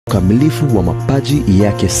ukamilifu wa mapaji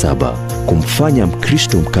yake 7, kumfanya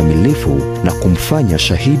Mkristo mkamilifu na kumfanya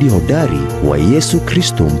shahidi hodari wa Yesu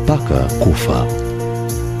Kristo mpaka kufa.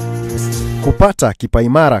 Kupata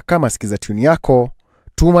kipaimara kama Skiza Tune yako,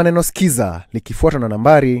 tuma neno Skiza likifuatwa na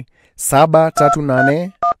nambari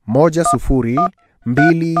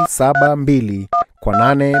 738100272 kwa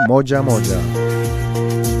 811.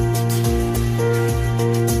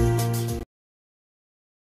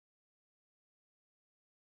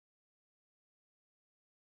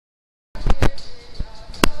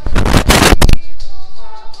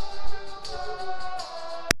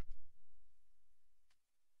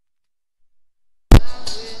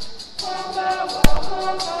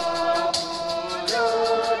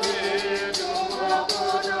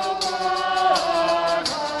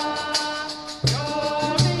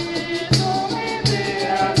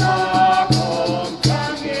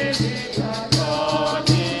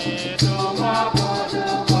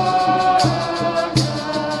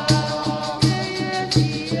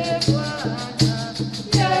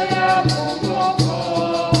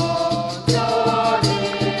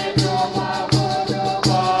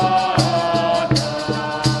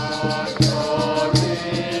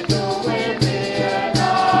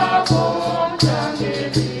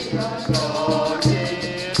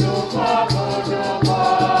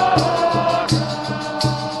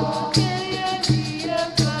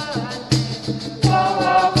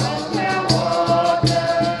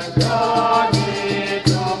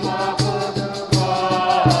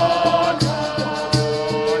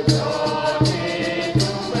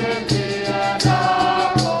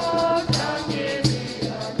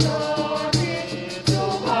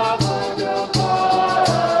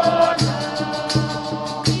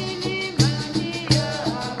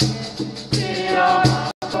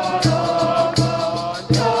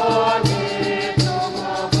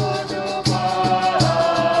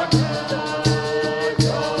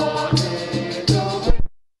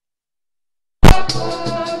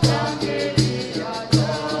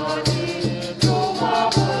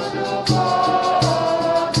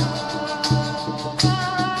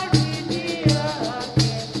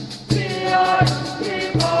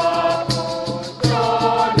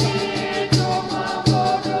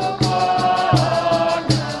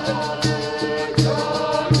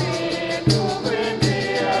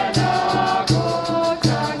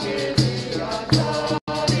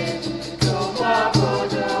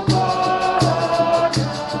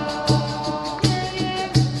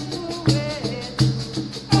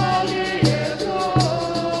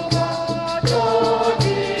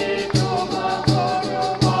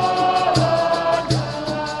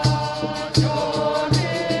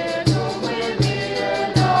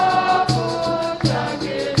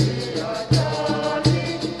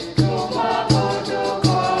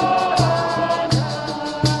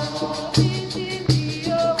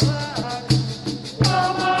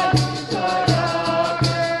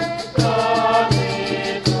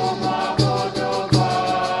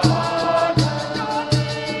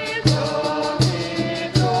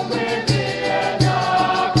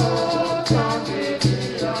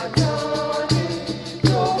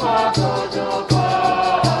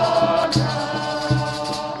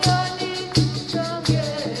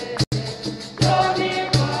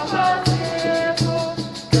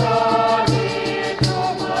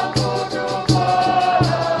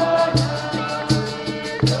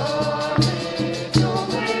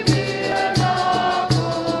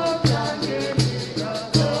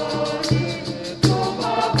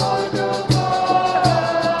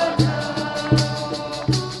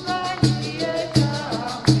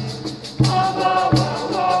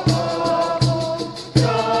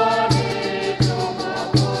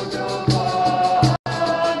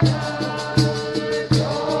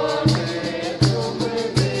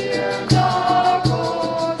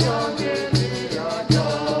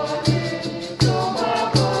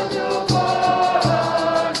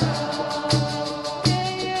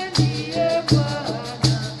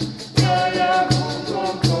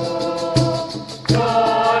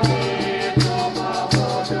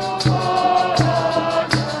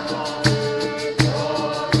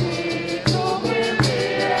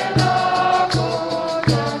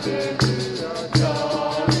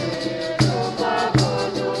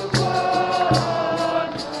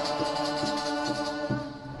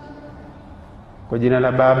 Kwa jina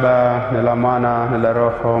la Baba na la Mwana na la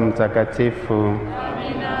Roho Mtakatifu.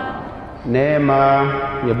 Amina. Neema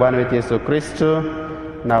ya Bwana wetu Yesu Kristo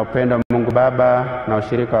na upendo wa Mungu Baba na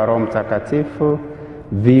ushirika wa Roho Mtakatifu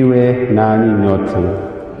viwe nanyi nyote.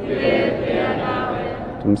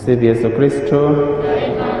 Tumsifu Yesu Kristo.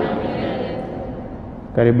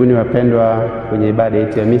 Karibuni wapendwa kwenye ibada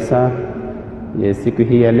yetu ya misa ya siku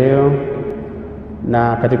hii ya leo.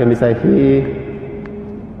 Na katika misa hii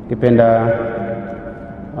ningependa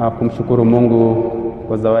kumshukuru Mungu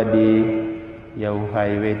kwa zawadi ya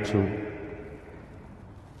uhai wetu.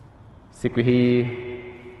 Siku hii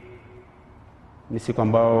ni siku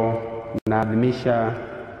ambao naadhimisha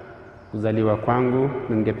kuzaliwa kwangu.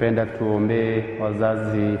 Ningependa tuombee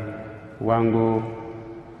wazazi wangu,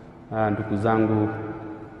 ndugu zangu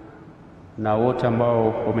na wote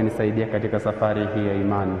ambao wamenisaidia katika safari hii ya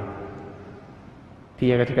imani.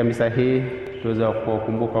 Pia katika misa hii tuweza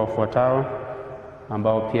kuwakumbuka wafuatao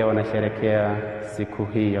ambao pia wanasherehekea siku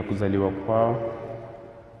hii ya kuzaliwa kwao.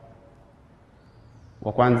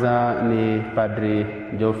 Wa kwanza ni Padri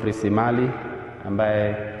Geoffrey Simali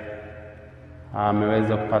ambaye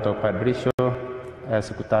ameweza kupata upadrisho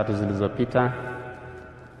siku 3 zilizopita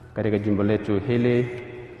katika jimbo letu hili.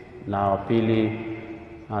 Na wa pili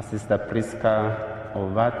Sister Priska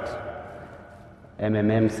Ovat,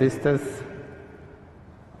 MMM Sisters,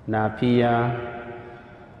 na pia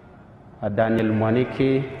Daniel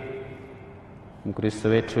Mwaniki, Mkristo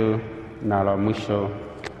wetu, na la mwisho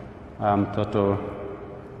mtoto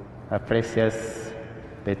Precious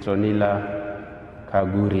Petronila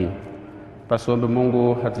Kaguri. Tuombe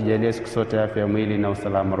Mungu atujalie siku zote afya ya mwili na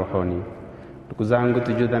usalama rohoni. Ndugu zangu,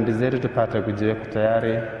 tujue dhambi zetu tupate kujiweka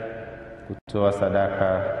tayari kutoa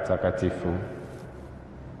sadaka takatifu.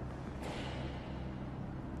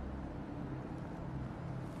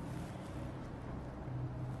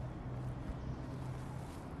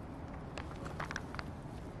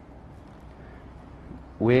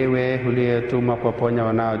 Wewe uliyetumwa kuwaponya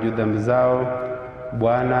wanaojua dhambi zao,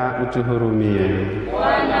 Bwana utuhurumie.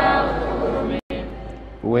 Bwana utuhurumie.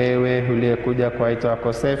 Wewe uliyekuja kuwaita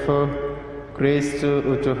wakosefu, Kristo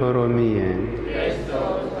utuhurumie. Kristo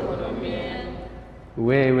utuhurumie.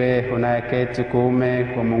 Wewe unayeketi kuume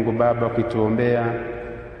kwa Mungu Baba ukituombea,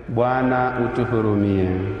 Bwana utuhurumie.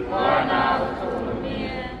 Bwana utuhurumie.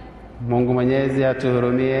 Mungu Mwenyezi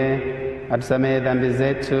atuhurumie, atusamehe dhambi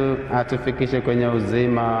zetu, atufikishe kwenye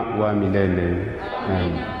uzima wa milele.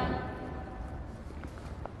 Amen.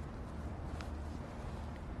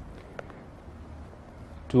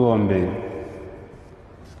 Tuombe.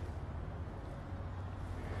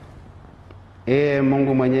 Ee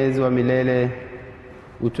Mungu Mwenyezi wa milele,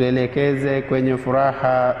 utuelekeze kwenye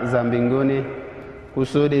furaha za mbinguni,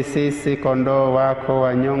 kusudi sisi kondoo wako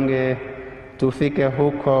wanyonge tufike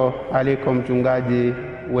huko aliko mchungaji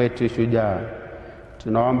wetu shujaa.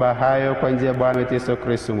 Tunaomba hayo kwa njia ya Bwana wetu Yesu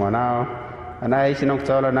Kristo mwanao, anayeishi na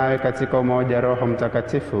kutawala nawe katika umoja Roho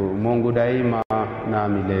Mtakatifu, Mungu daima na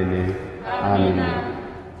milele. Amen.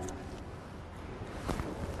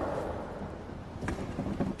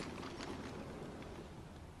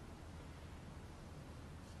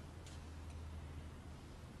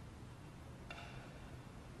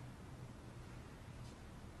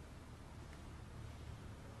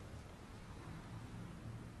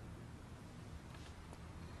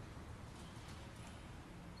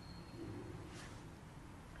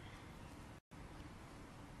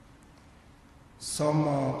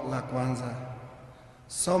 Somo la kwanza.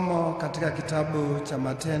 Somo katika kitabu cha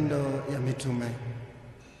Matendo ya Mitume.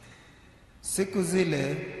 Siku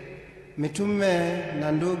zile mitume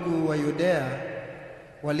na ndugu wa Yudea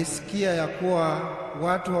walisikia ya kuwa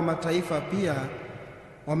watu wa mataifa pia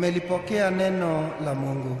wamelipokea neno la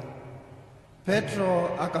Mungu. Petro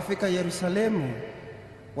akafika Yerusalemu.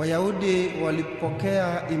 Wayahudi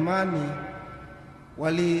walipokea imani,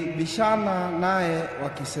 walibishana naye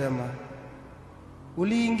wakisema,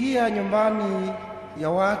 uliingia nyumbani ya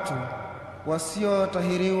watu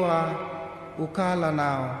wasiotahiriwa ukala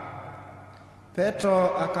nao.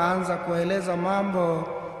 Petro akaanza kueleza mambo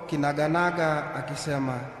kinaganaga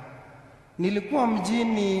akisema, nilikuwa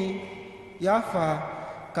mjini Yafa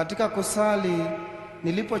katika kusali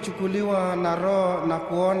nilipochukuliwa na Roho na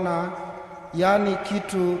kuona, yani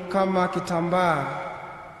kitu kama kitambaa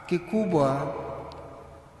kikubwa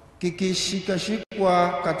kikishikashikwa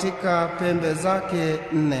katika pembe zake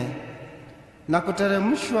 4 na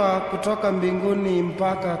kuteremshwa kutoka mbinguni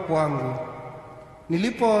mpaka kwangu.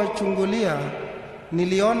 Nilipochungulia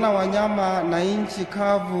niliona wanyama na nchi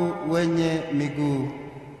kavu wenye miguu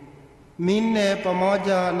 4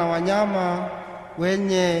 pamoja na wanyama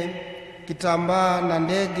wenye kitambaa na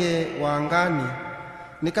ndege wa angani.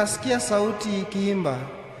 Nikasikia sauti ikiimba,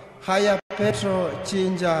 haya Petro,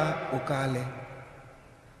 chinja ukale.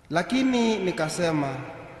 Lakini nikasema,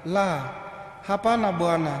 la, hapana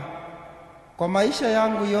Bwana, kwa maisha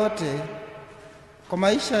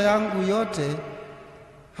yangu yote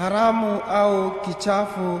haramu au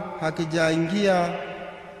kichafu hakijaingia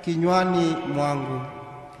kinywani mwangu.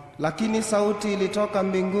 Lakini sauti ilitoka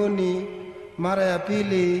mbinguni mara ya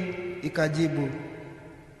pili ikajibu,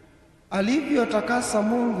 alivyotakasa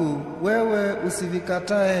Mungu, wewe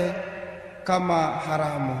usivikatae kama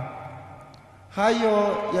haramu.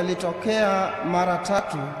 Hayo yalitokea mara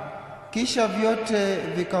tatu, kisha vyote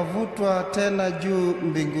vikavutwa tena juu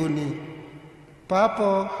mbinguni.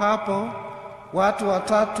 Papo hapo watu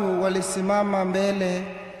watatu walisimama mbele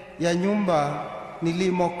ya nyumba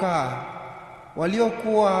nilimokaa,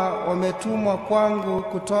 waliokuwa wametumwa kwangu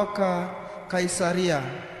kutoka Kaisaria.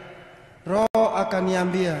 Roho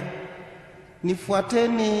akaniambia,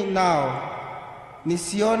 nifuateni nao,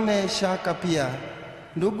 nisione shaka pia.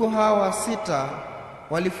 Ndugu hawa 6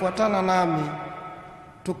 walifuatana nami,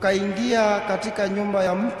 tukaingia katika nyumba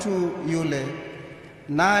ya mtu yule,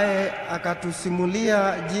 naye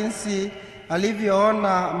akatusimulia jinsi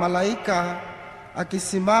alivyoona malaika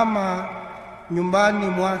akisimama nyumbani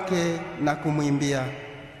mwake na kumwimbia,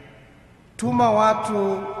 tuma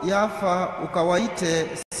watu Yafa ukawaite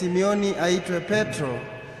Simioni aitwe Petro,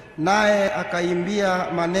 naye akaimbia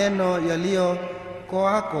maneno yaliyo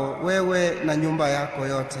kwako wewe na nyumba yako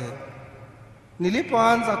yote.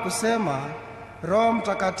 Nilipoanza kusema, Roho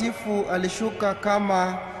Mtakatifu alishuka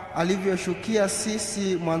kama alivyoshukia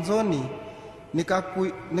sisi mwanzoni.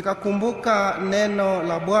 Nikakumbuka neno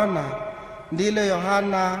la Bwana, ndilo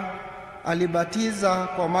Yohana alibatiza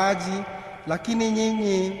kwa maji, lakini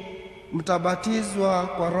nyinyi mtabatizwa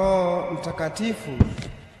kwa Roho Mtakatifu.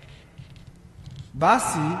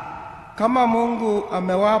 Basi kama Mungu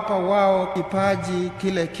amewapa wao kipaji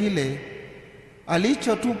kile kile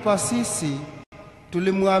alichotupa sisi,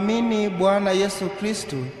 tulimwamini Bwana Yesu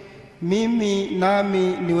Kristo, mimi nami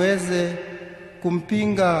niweze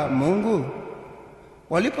kumpinga Mungu?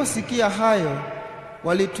 Waliposikia hayo,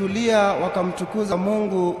 walitulia wakamtukuza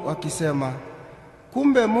Mungu wakisema,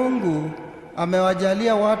 kumbe Mungu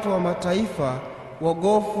amewajalia watu wa mataifa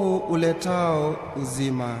wogofu uletao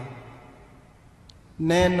uzima.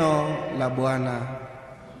 Neno la Bwana.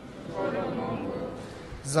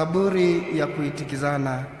 Zaburi ya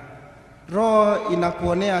kuitikizana. Roho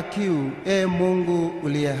inakuonea kiu, e Mungu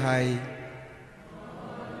uliye hai.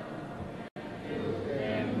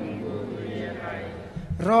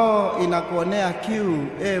 Roho inakuonea kiu,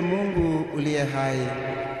 e Mungu uliye hai.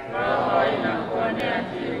 Roho inakuonea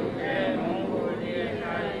kiu, e Mungu uliye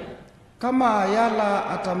hai. Kama ayala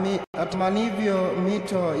atamanivyo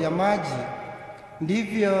mito ya maji,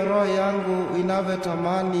 ndivyo roho yangu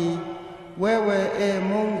inavyotamani wewe, e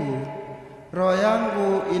Mungu. Roho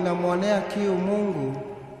yangu inamwonea kiu Mungu,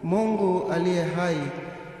 Mungu aliye hai.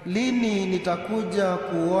 Lini nitakuja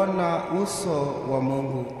kuona uso wa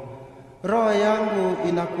Mungu? Roho yangu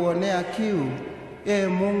inakuonea kiu, e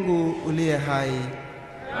Mungu uliye hai.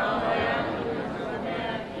 Roho yangu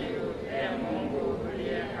inakuonea kiu, e Mungu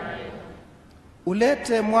uliye hai.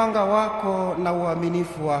 Ulete mwanga wako na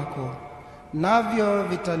uaminifu wako, navyo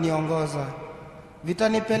vitaniongoza.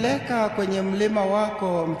 Vitanipeleka kwenye mlima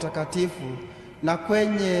wako mtakatifu na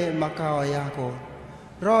kwenye makao yako.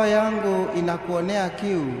 Roho yangu inakuonea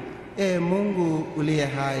kiu, e Mungu uliye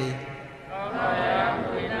hai. Roho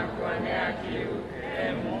yangu inakuonea kiu,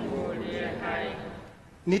 e Mungu uliye hai.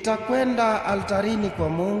 Nitakwenda altarini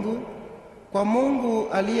kwa Mungu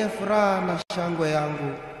aliye furaha na shangwe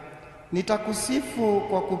yangu. Nitakusifu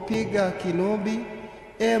kwa kupiga kinubi,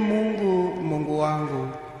 e Mungu, Mungu wangu.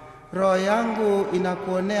 Roho yangu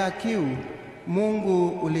inakuonea kiu, Mungu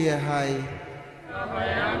uliye hai. Roho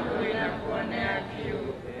yangu inakuonea kiu,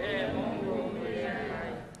 e Mungu uliye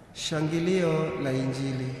hai. Shangilio la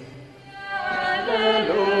Injili.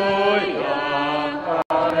 Haleluya,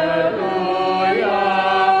 haleluya,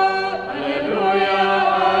 haleluya,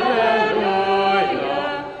 haleluya,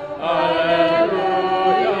 haleluya,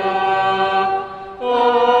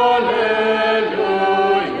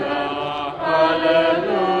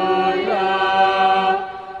 haleluya,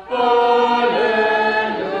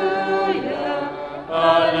 haleluya,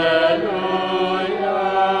 haleluya.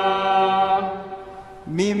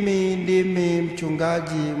 Mimi ndimi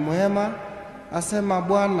mchungaji mwema, asema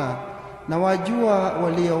Bwana, na wajua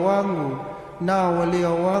walio wangu, nao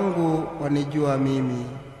walio wangu wanijua mimi.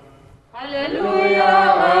 Haleluya,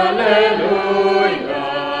 haleluya,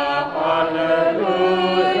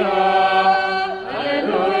 haleluya,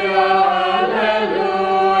 haleluya, haleluya,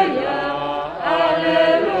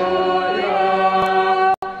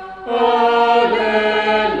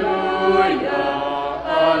 haleluya,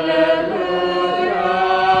 haleluya, haleluya,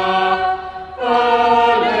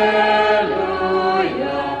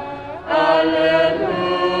 haleluya, haleluya.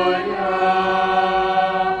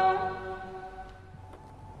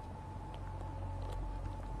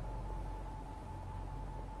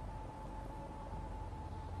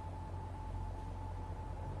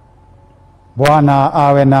 Bwana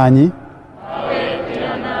awe nanyi. Awe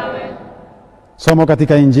pia nawe. Somo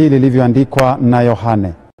katika Injili ilivyoandikwa na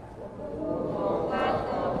Yohane.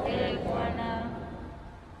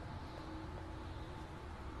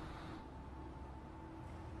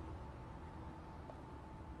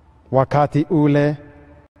 Wakati ule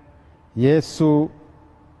Yesu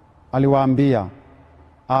aliwaambia,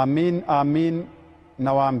 amin amin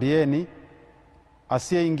nawaambieni,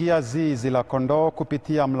 asiyeingia zizi la kondoo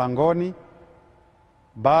kupitia mlangoni,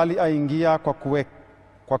 bali aingia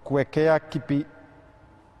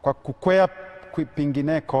kwa kukwea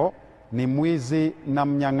kwingineko ni mwizi na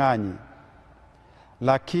mnyang'anyi.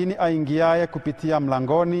 Lakini aingiaye kupitia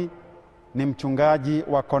mlangoni ni mchungaji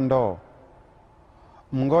wa kondoo.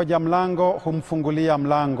 Mngoja mlango humfungulia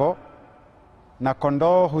mlango, na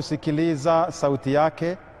kondoo husikiliza sauti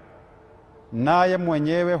yake, naye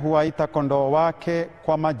mwenyewe huwaita kondoo wake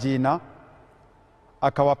kwa majina,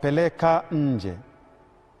 akawapeleka nje.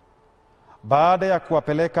 Baada ya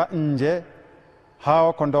kuwapeleka nje,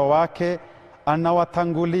 hao kondoo wake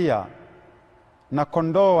anawatangulia, na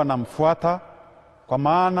kondoo wanamfuata, kwa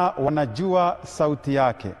maana wanajua sauti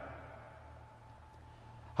yake.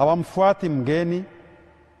 Hawamfuati mgeni,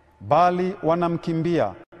 bali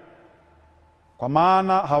wanamkimbia, kwa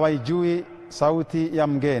maana hawaijui sauti ya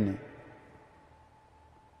mgeni.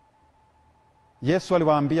 Yesu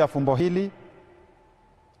aliwaambia fumbo hili,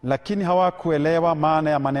 lakini hawakuelewa maana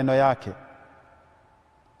ya maneno yake.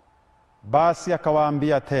 Basi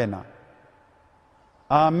akawaambia tena,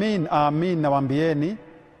 amin amin nawaambieni,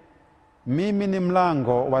 mimi ni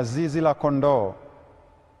mlango wa zizi la kondoo.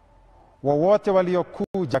 Wowote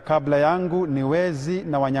waliokuja kabla yangu ni wezi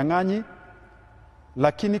na wanyang'anyi,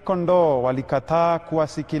 lakini kondoo walikataa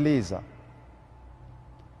kuwasikiliza.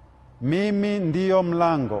 Mimi ndiyo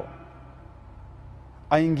mlango.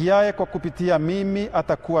 Aingiaye kwa kupitia mimi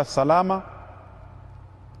atakuwa salama,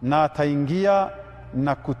 na ataingia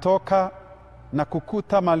na kutoka na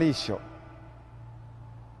kukuta malisho.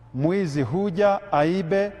 Mwizi huja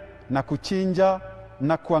aibe na kuchinja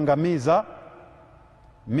na kuangamiza.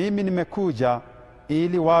 Mimi nimekuja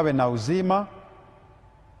ili wawe na uzima,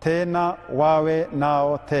 tena wawe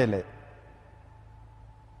nao tele.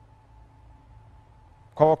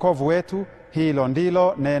 Kwa wokovu wetu, hilo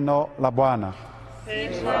ndilo neno la Bwana.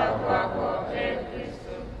 Sifa kwako, Ee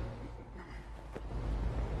Kristo.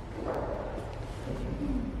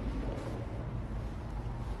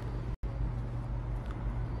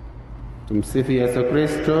 Tumsifu Yesu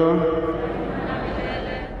Kristo.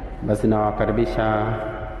 Basi nawakaribisha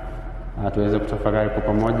tuweze kutafakari kwa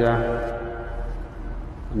pamoja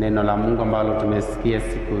neno la Mungu ambalo tumesikia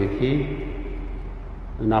siku hii,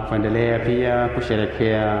 tunapoendelea pia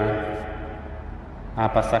kusherehekea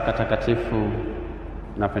Pasaka takatifu,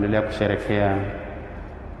 tunapoendelea kusherehekea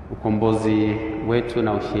ukombozi wetu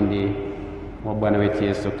na ushindi wa Bwana wetu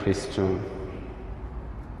Yesu Kristo.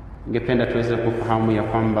 Ningependa tuweze kufahamu ya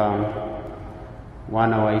kwamba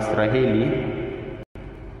wana wa Israeli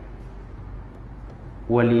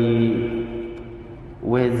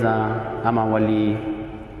waliweza ama walikuwa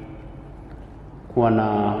na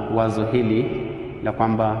wazo hili la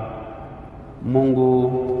kwamba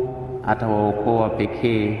Mungu atawaokoa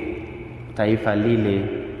pekee taifa lile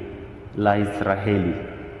la Israeli,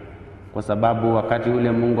 kwa sababu wakati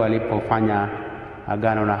ule Mungu alipofanya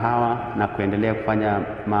agano na hawa na kuendelea kufanya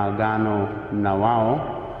maagano na wao,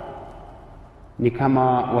 ni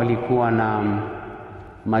kama walikuwa na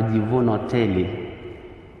majivuno tele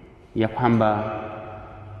ya kwamba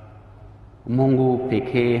Mungu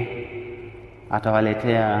pekee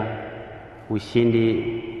atawaletea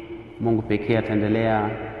ushindi, Mungu pekee ataendelea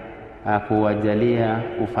kuwajalia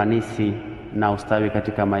ufanisi na ustawi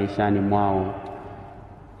katika maishani mwao.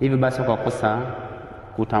 Hivi basi kwa kosa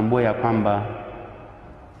kutambua ya kwamba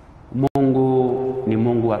Mungu ni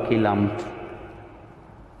Mungu wa kila mtu,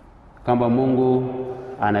 kwamba Mungu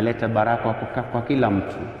analeta baraka kwa kila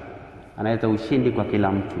mtu, analeta ushindi kwa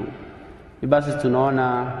kila mtu. Hivi basi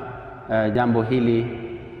tunaona jambo hili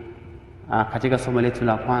katika somo letu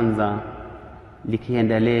la kwanza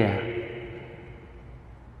likiendelea,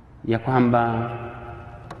 ya kwamba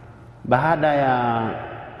baada ya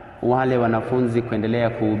wale wanafunzi kuendelea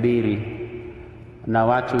kuhubiri na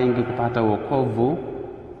watu wengi kupata wokovu,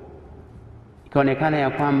 ikaonekana ya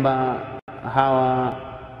kwamba hawa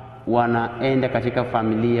wanaenda katika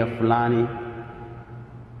familia fulani,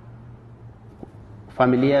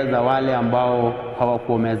 familia za wale ambao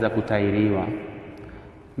hawakuwa wameweza kutahiriwa.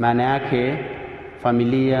 Maana yake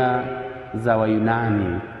familia za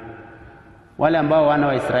Wayunani, wale ambao wana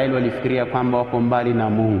wa Israeli walifikiria kwamba wako mbali na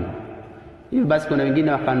Mungu. Hivi basi kuna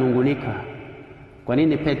wengine wakanungunika, kwa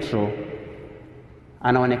nini Petro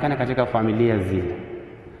anaonekana katika familia zile?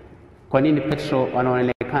 Kwa nini Petro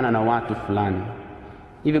anaonekana na watu fulani?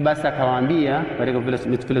 Hivi basi akawaambia, katika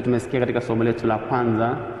vile tumesikia katika somo letu la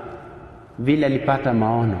kwanza, vile alipata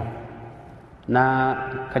maono. Na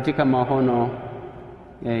katika maono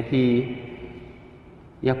hii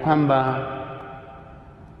ya kwamba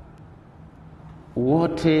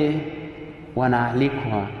wote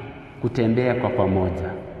wanaalikwa kutembea kwa pamoja,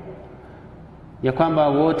 ya kwamba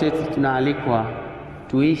wote tunaalikwa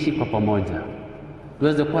tuishi kwa pamoja,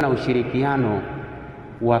 tuweze kuwa na ushirikiano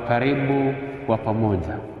wa karibu kwa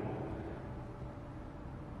pamoja.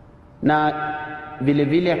 Na vile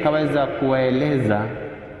vile akaweza kuwaeleza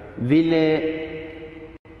vile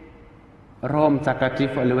Roho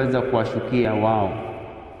Mtakatifu aliweza kuwashukia wao.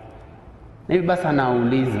 Na hivi basi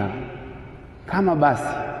anauliza, kama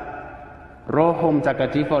basi Roho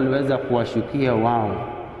Mtakatifu aliweza kuwashukia wao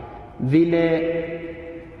vile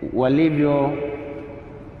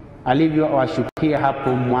alivyowashukia hapo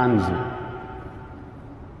mwanzo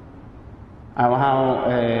au hao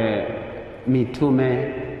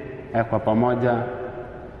mitume kwa pamoja,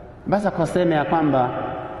 basi akasema ya kwamba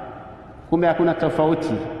kumbe hakuna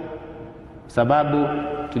tofauti, sababu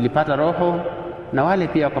tulipata Roho na wale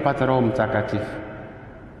pia wakapata Roho Mtakatifu.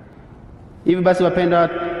 Hivi basi wapendwa,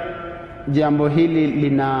 jambo hili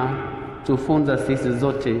linatufunza sisi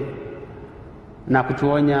zote na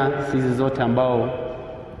kutuonya sisi zote ambao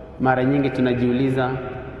mara nyingi tunajiuliza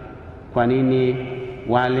kwa nini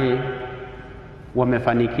wale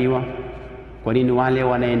wamefanikiwa, kwa nini wale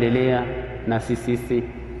wanaendelea na sisi,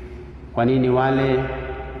 kwa nini wale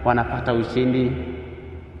wanapata ushindi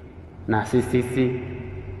na sisi.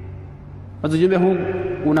 Ujumbe huu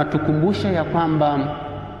unatukumbusha ya kwamba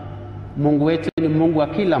Mungu wetu ni Mungu wa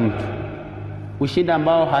kila mtu. Ushindi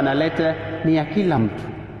ambao analeta ni ya kila mtu.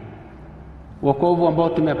 Wokovu ambao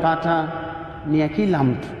tumepata ni ya kila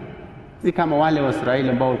mtu. Si kama wale wa Israeli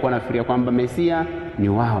ambao walikuwa wanafikiria kwamba Mesia ni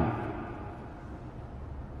wao.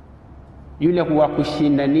 Yule wa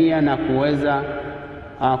kushindania na kuweza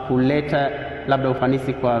kuleta labda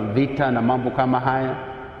ufanisi kwa vita na mambo kama haya,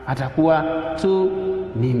 atakuwa tu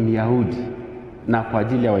ni Myahudi na kwa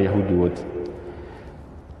ajili ya Wayahudi wote.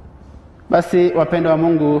 Basi wapendwa wa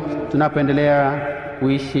Mungu, tunapoendelea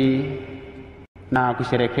kuishi na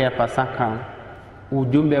kusherehekea Pasaka,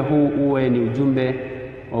 ujumbe huu uwe ni ujumbe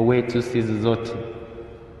wetu sisi zote,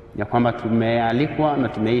 ya kwamba tumealikwa na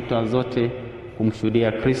tumeitwa zote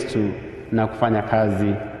kumshuhudia Kristo na kufanya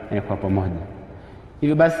kazi kwa pamoja.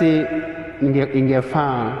 Hivyo basi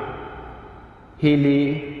ingefaa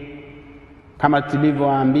hili, kama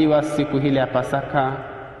tulivyoambiwa siku hile ya Pasaka,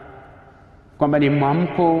 kwamba ni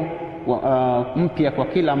mwamko mpya kwa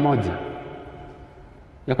kila mmoja,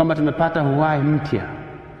 ya kwamba tumepata uhai mpya,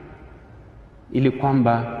 ili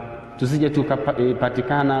kwamba tusije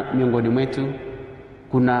tukapatikana miongoni mwetu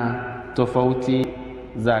kuna tofauti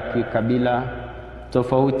za kikabila,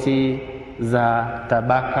 tofauti za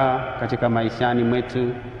tabaka katika maishani mwetu,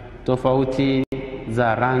 tofauti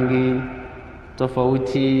za rangi,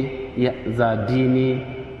 tofauti za dini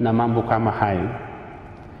na mambo kama hayo.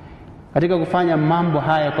 Katika kufanya mambo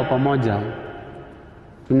haya kwa pamoja,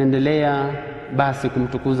 tunaendelea basi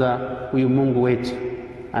kumtukuza huyu Mungu wetu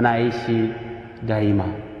anaishi daima.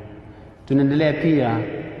 Tunaendelea pia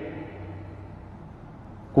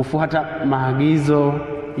kufuata maagizo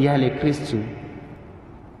yale Kristo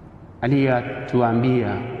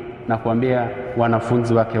aliyotuambia na kuambia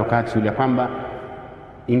wanafunzi wake wakati ule, kwamba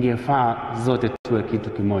ingefaa zote tuwe kitu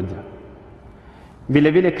kimoja.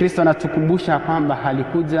 Vile vile Kristo anatukumbusha kwamba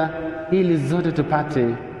halikuja ili zote tupate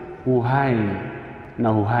uhai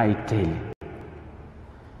na uhai tele.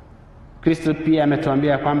 Kristo pia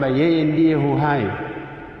ametuambia kwamba yeye ndiye uhai,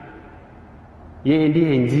 yeye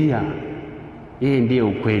ndiye njia, yeye ndiye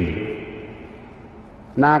ukweli.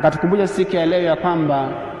 Na akatukumbusha siku ya leo ya kwamba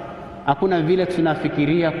hakuna vile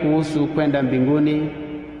tunafikiria kuhusu kwenda mbinguni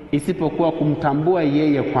isipokuwa kumtambua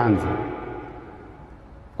yeye kwanza,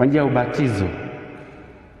 kwa njia ya ubatizo,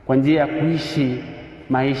 kwa njia ya kuishi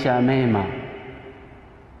maisha mema,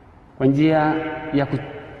 kwa njia ya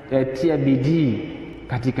kutia bidii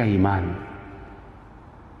katika imani.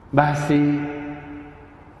 Basi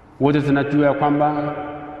wote tunajua kwamba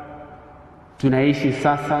tunaishi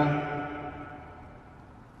sasa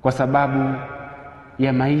kwa sababu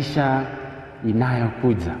ya maisha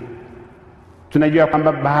inayokuja. Tunajua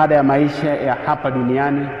kwamba baada ya maisha ya hapa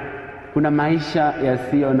duniani kuna maisha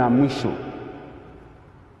yasiyo na mwisho,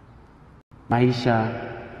 maisha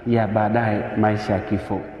ya baadaye, maisha ya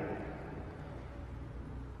kifo.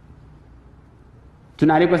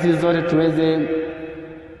 Tunaalikwa sisi zote tuweze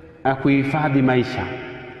kuhifadhi maisha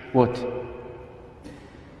wote,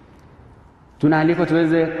 Tunaalikwa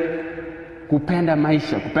tuweze kupenda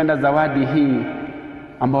maisha, kupenda zawadi hii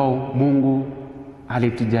ambao Mungu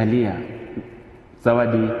alitujalia,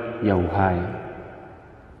 zawadi ya uhai.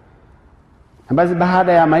 Basi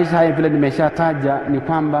baada ya maisha haya, vile nimeshataja, ni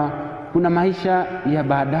kwamba kuna maisha ya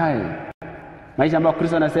baadaye, maisha ambayo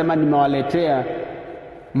Kristo anasema nimewaletea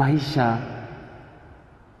maisha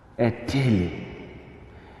tele.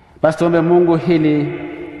 Basi tuombe Mungu hili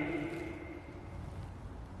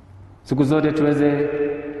siku zote tuweze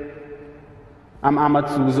ama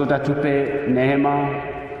siku zote atupe neema,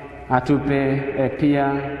 atupe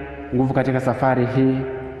pia nguvu katika safari hii,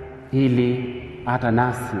 ili hata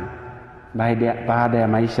nasi baada ya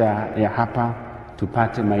maisha ya hapa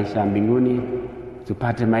tupate maisha ya mbinguni,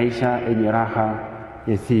 tupate maisha yenye raha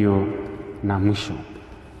yasiyo na mwisho.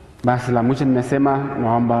 Basi la mwisho nimesema,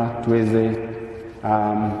 naomba tuweze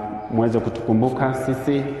muweze kutukumbuka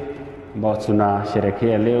sisi ambao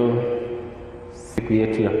tunasherehekea leo siku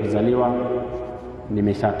yetu ya kuzaliwa.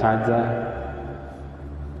 Nimeshataja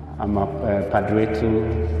ama padre wetu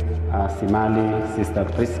Simali, Sister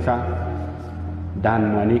Priska, Dan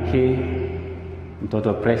Mwaniki,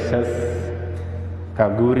 mtoto Precious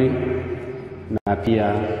Kaguri, na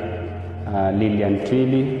pia Lilian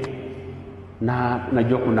Twili, na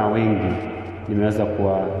najua kuna wengi nimeweza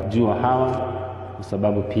kuwajua hawa kwa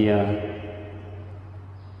sababu pia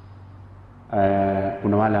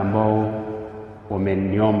kuna wale ambao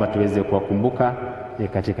wameniomba tuweze kuwakumbuka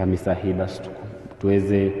katika misa hii. Basi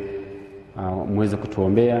tuweze muweze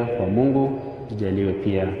kutuombea kwa Mungu tujaliwe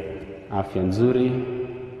pia afya nzuri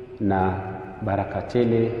na baraka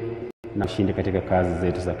tele na ushindi katika kazi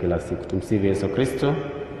zetu za kila siku. Tumsifu Yesu Kristo.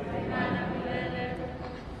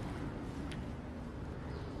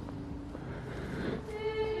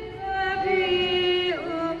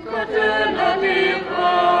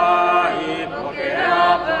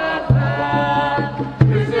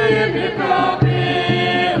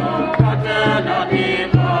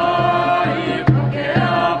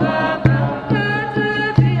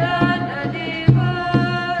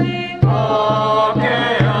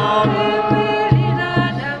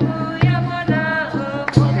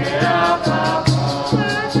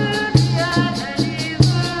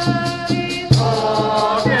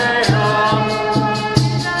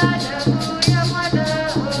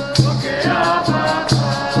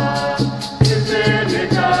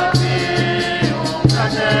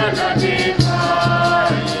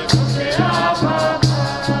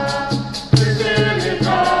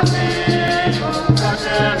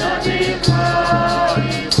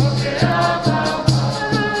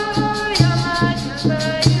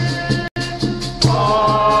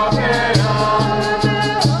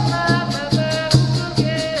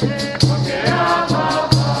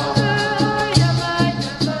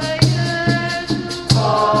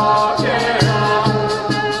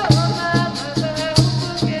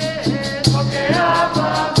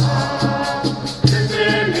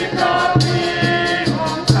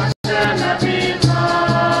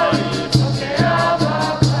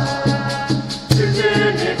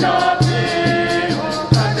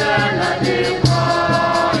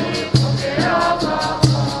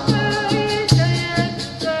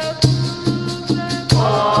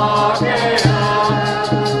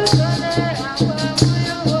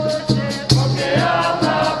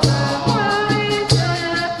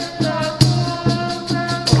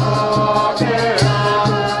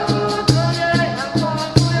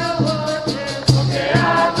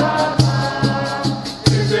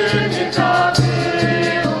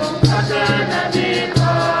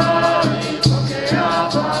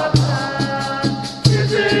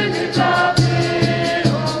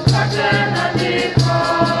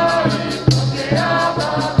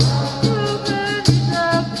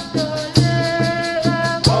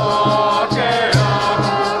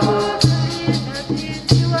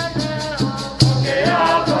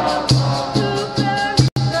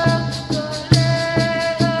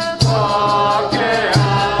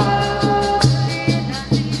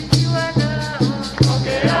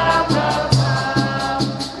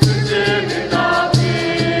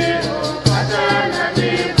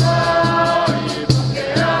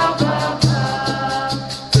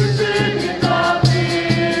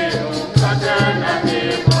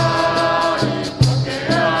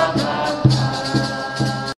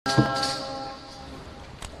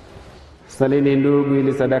 Salini ndugu,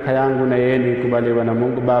 ili sadaka yangu na yenu ikubaliwe na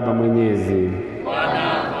Mungu Baba Mwenyezi.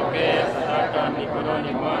 Bwana, pokea sadaka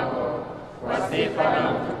mikononi mwako kwa sifa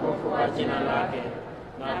na utukufu wa jina lake,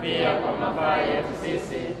 na pia kwa mafaa yetu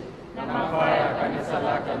sisi na mafaa ya kanisa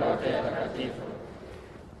lake lote takatifu.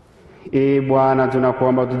 Ee Bwana,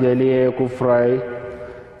 tunakuomba tujalie kufurahi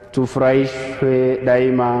Tufurahishwe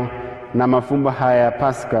daima na mafumbo haya ya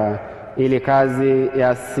Pasaka, ili kazi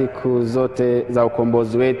ya siku zote za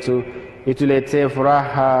ukombozi wetu ituletee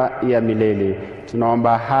furaha ya milele.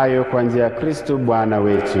 Tunaomba hayo kwa njia ya Kristo Bwana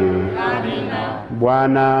wetu. Amina.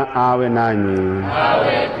 Bwana awe nanyi.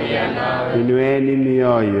 Awe pia nawe. Inueni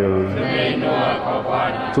mioyo. Tumeinua kwa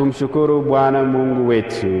Bwana. Tumshukuru Bwana Mungu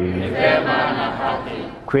wetu. Ni vema na haki.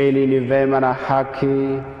 Kweli ni vema na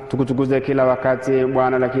haki tukutukuze kila wakati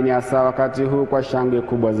Bwana, lakini hasa wakati huu kwa shangwe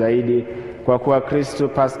kubwa zaidi, kwa kuwa Kristo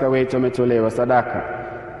Pasaka wetu ametolewa sadaka.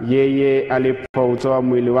 Yeye alipoutoa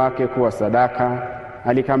mwili wake kuwa sadaka,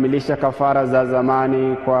 alikamilisha kafara za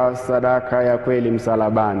zamani kwa sadaka ya kweli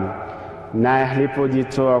msalabani. Naye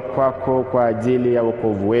alipojitoa kwako kwa ajili ya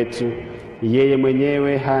wokovu wetu, yeye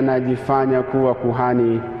mwenyewe anajifanya kuwa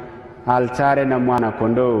kuhani, altare na mwana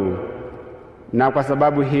kondoo. Na kwa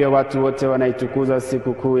sababu hiyo watu wote wanaitukuza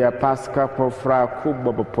siku kuu ya Pasaka kwa furaha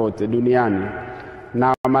kubwa popote duniani.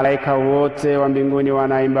 Na malaika wote wa mbinguni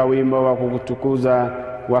wanaimba wimbo wa kukutukuza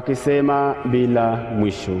wakisema bila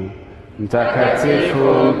mwisho: Mtakatifu,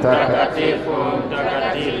 mtakatifu,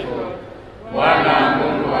 mtakatifu, Bwana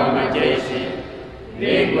Mungu wa majeshi,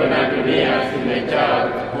 mbingu na dunia zimejaa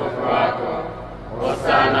utukufu wako.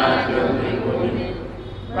 Hosana juu mbinguni.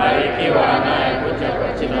 Barikiwa anayekuja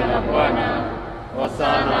kwa jina la Bwana.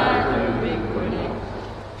 Hosana juu mbinguni.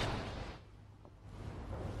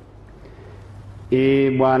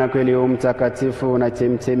 Ee Bwana, kweli mtakatifu na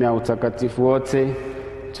chemchemi ya utakatifu wote,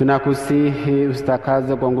 tunakusihi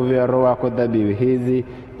usitakaze kwa nguvu ya Roho yako dhabihu hizi,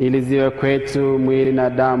 ili ziwe kwetu mwili na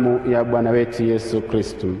damu ya Bwana wetu Yesu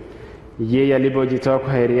Kristo. Yeye alipojitoa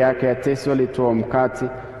kwa heri yake ya teso, alitoa mkate,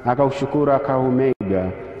 akaushukuru,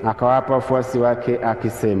 akaumega, akawapa wafuasi wake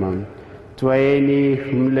akisema: Twaeni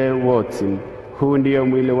mle wote, huu ndio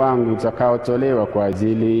mwili wangu utakaotolewa kwa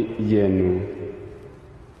ajili yenu.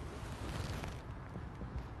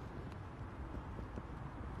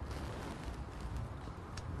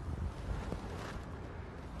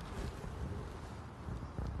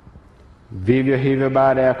 Vivyo hivyo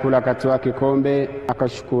baada ya kula akatwaa kikombe,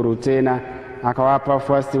 akashukuru tena, akawapa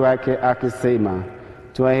wafuasi wake akisema: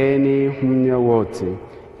 Twaeni mnywe wote,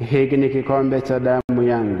 hiki ni kikombe cha damu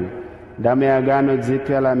yangu, damu ya agano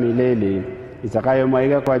jipya la milele,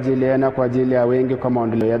 itakayomwagika kwa ajili yenu na kwa ajili ya wengi kwa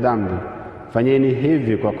maondoleo ya dhambi. Fanyeni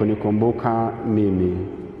hivi kwa kunikumbuka mimi.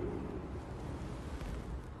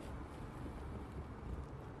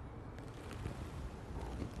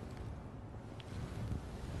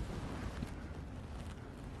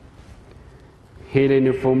 Hili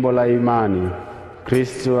ni fumbo la imani.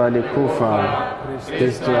 Kristo alikufa,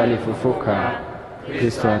 Kristo alifufuka,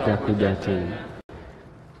 Kristo atakuja tena.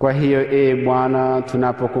 Kwa hiyo Bwana,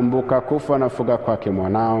 tunapokumbuka kufa na kufufuka kwake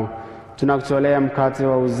mwanao, tunakutolea mkate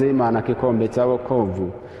wa uzima na kikombe cha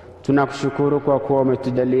wokovu. Tunakushukuru kwa kuwa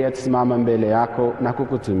umetujalia tusimama mbele yako na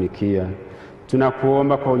kukutumikia.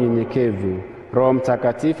 Tunakuomba kwa unyenyekevu, Roho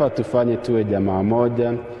Mtakatifu atufanye tuwe jamaa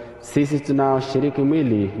moja, sisi tunaoshiriki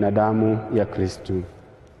mwili na damu ya Kristo.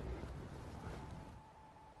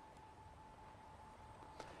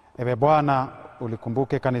 Ewe Bwana,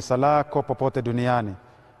 ulikumbuke kanisa lako popote duniani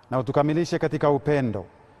na utukamilishe katika upendo,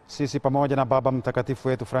 sisi pamoja na Baba Mtakatifu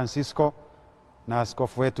wetu Francisco na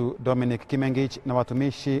askofu wetu Dominic Kimengich na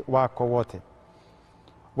watumishi wako wote.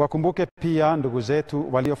 Wakumbuke pia ndugu zetu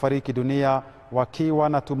waliofariki dunia wakiwa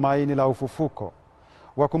na tumaini la ufufuko.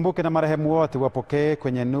 Wakumbuke na marehemu wote, wapokee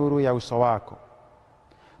kwenye nuru ya uso wako.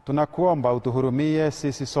 Tunakuomba utuhurumie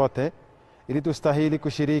sisi sote, ili tustahili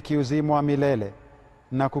kushiriki uzima wa milele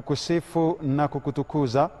na kukusifu na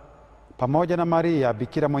kukutukuza pamoja na Maria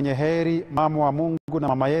Bikira mwenye heri, mama wa Mungu na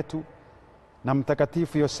mama yetu, na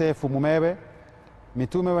Mtakatifu Yosefu mumewe,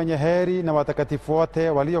 mitume wenye heri na watakatifu wote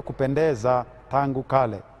waliokupendeza tangu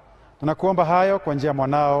kale. Tunakuomba hayo kwa njia ya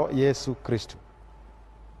mwanao Yesu Kristo.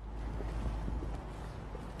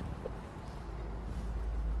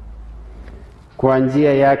 Kwa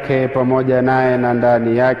njia yake, pamoja naye na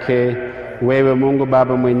ndani yake, wewe Mungu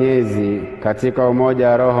Baba Mwenyezi, katika umoja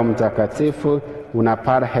wa Roho Mtakatifu,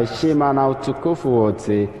 unapata heshima na utukufu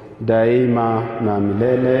wote daima na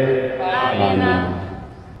milele. Amen.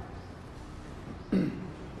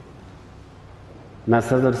 Na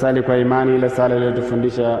sasa tusali kwa imani ile sala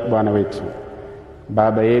iliyotufundisha Bwana wetu.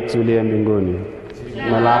 Baba yetu uliye mbinguni,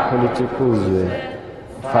 jina lako litukuzwe,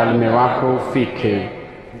 ufalme wako ufike,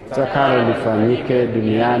 utakalo lifanyike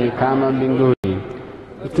duniani kama mbinguni.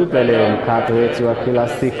 Utupe leo mkate wetu wa kila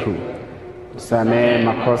siku. Usamehe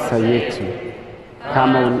makosa yetu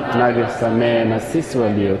kama tunavyosamehe na sisi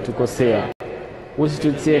waliotukosea.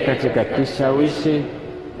 Usitutie katika kishawishi,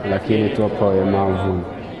 lakini tuopoe maovu.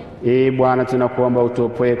 Ee Bwana, tunakuomba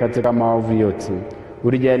utuopoe katika maovu yote.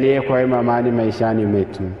 Utujalie kwa wema amani maishani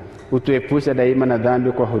mwetu. Utuepushe daima na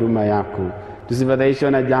dhambi kwa huruma yako.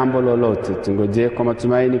 Tusifadhaishwe na jambo lolote, tungojee kwa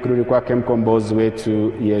matumaini kurudi kwake mkombozi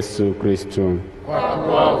wetu Yesu Kristo. Kwa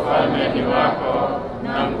kuwa ufalme ni wako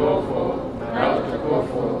na nguvu na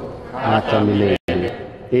utukufu hata milele.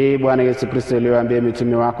 Ee Bwana Yesu Kristo, uliwaambia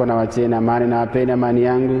mitume wako, na wacheni amani na wapeni amani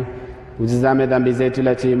yangu, uzizame dhambi zetu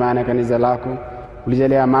la tuimani kanisa lako.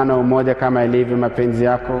 Ulijalia amani na umoja kama ilivyo mapenzi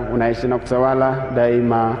yako, unaishi na kutawala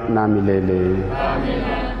daima na milele.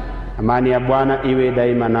 Amina. Amani ya Bwana iwe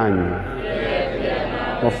daima nanyi.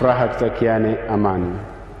 Kwa furaha tutakiane amani.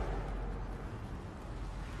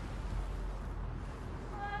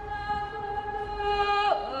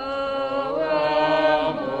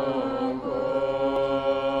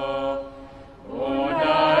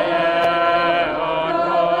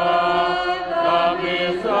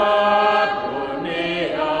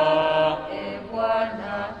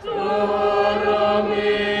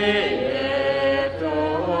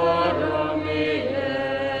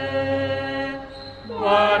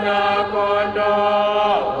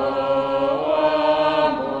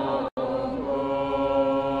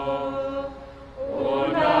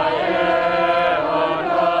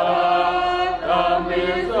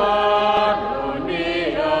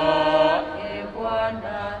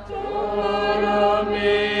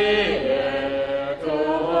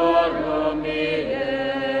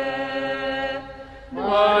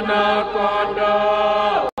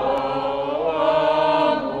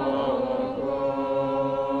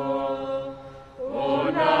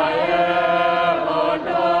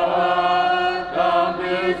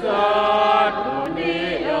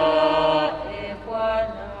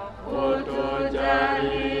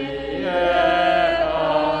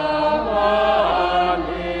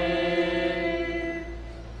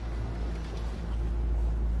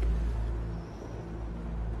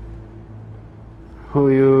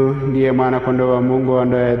 Huyu ndiye mwana kondoo wa Mungu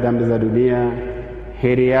aondoaye dhambi za dunia.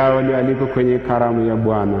 Heri yao walioalikwa kwenye karamu ya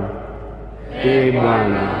Bwana. Ee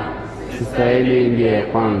Bwana, sistahili ingie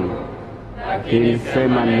kwangu, lakini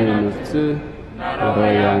sema neno tu na roho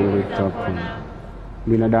yangu itapona.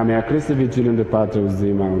 Binadamu ya Kristo vituli ndipate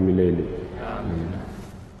uzima wa milele. Amen.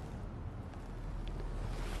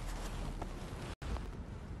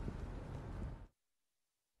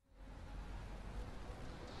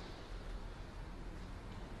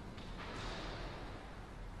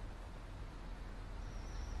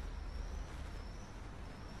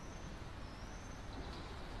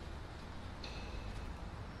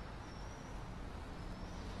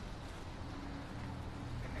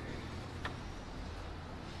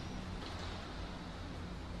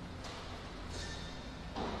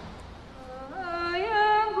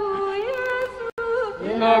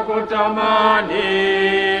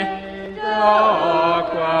 Nakutamani, njoo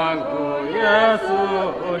kwangu Yesu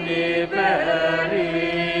uniperi.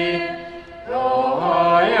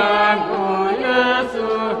 Roho yangu Yesu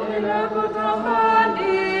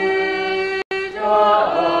inakutamani,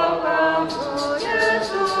 njoo kwangu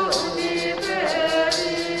Yesu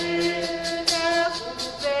uniperi.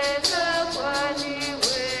 Nakupenda kwani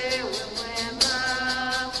wewe mwema,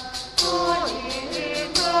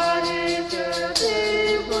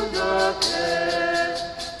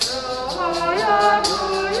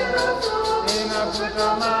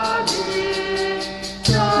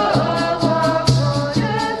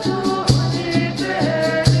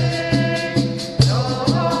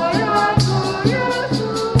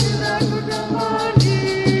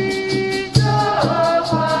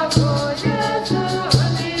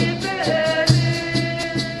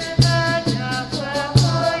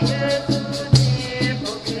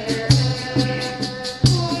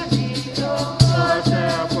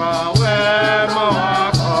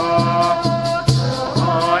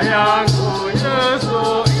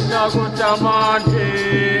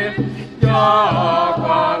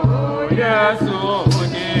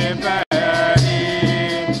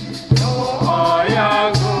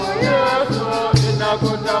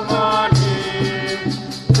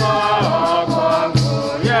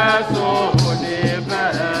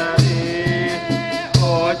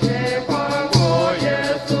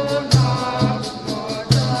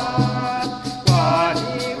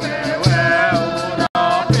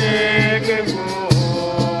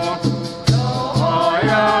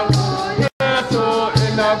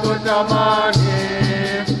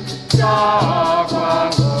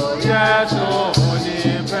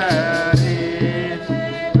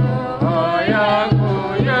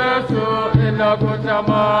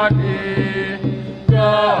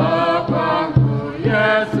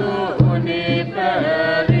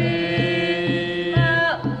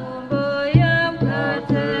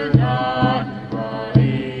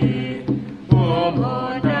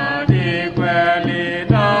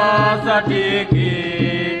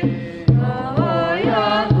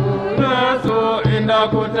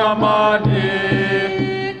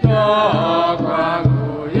 nakutamani, njoo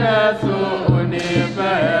kwangu Yesu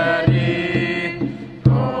unipeni.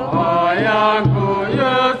 Roho yangu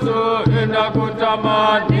Yesu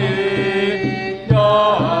inakutamani,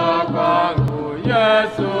 njoo kwangu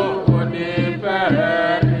Yesu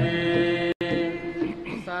unipeni.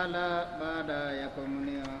 Sala baada ya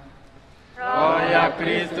komunio. Roho ya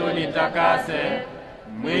Kristo nitakase,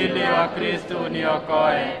 mwili wa Kristo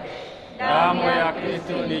niokoe, damu ya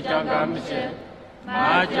Kristo nichangamshe,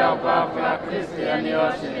 maji ya upavu ya Kristo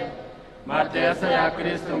yanioshe, mateso ya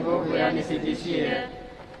Kristo nguvu yanisitishie.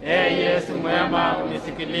 Ee Yesu mwema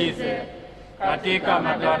unisikilize, katika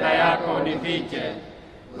madonda yako unifiche,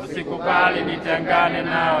 usikubali nitengane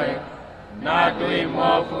nawe, na adui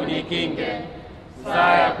mwovu nikinge.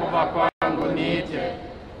 Saa ya kufa kwangu niite,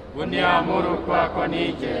 uniamuru kwako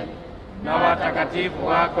nije, na watakatifu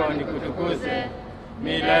wako nikutukuze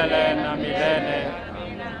milele na milele.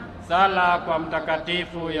 Sala kwa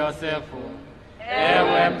Mtakatifu Yosefu.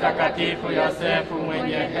 Ewe Mtakatifu Yosefu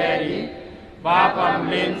mwenye heri, baba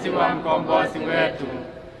mlinzi wa mkombozi wetu,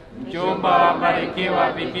 mchumba wa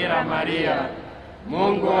mbarikiwa Bikira Maria,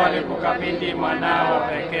 Mungu alikukabidhi mwanao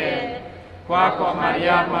pekee. Kwako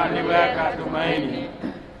Mariamu aliweka tumaini,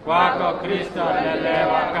 kwako Kristo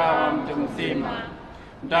alilelewa kama mtu mzima.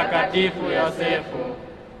 Mtakatifu Yosefu,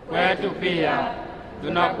 kwetu pia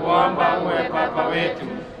tunakuomba uwe papa wetu,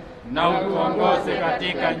 na utuongoze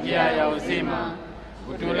katika njia ya uzima.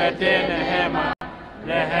 Utuletee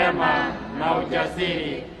rehema na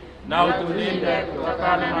ujasiri, na utulinde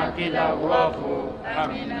kutokana na kila uovu.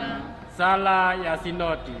 Amina. Sala ya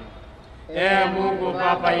Sinodi. Ee Mungu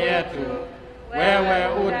Baba yetu, wewe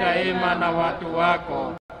utaima na watu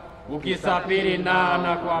wako, ukisafiri nao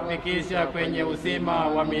na kuwafikisha kwenye uzima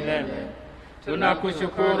wa milele.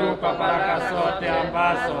 Tunakushukuru kwa baraka zote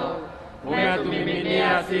ambazo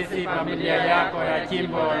umetumiminia sisi familia yako ya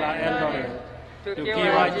jimbo la Eldoret,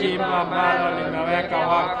 tukiwa jimbo ambalo limeweka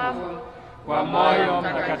wakfu kwa moyo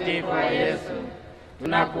mtakatifu wa Yesu.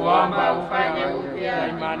 Tunakuomba ufanye upya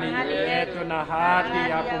imani yetu na haki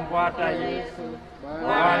ya kumfuata Yesu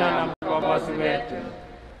Bwana na mkombozi wetu.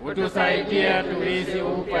 Utusaidie tuishi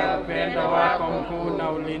upya upendo wako mkuu na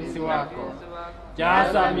ulinzi wako.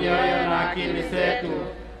 Jaza mioyo na akili zetu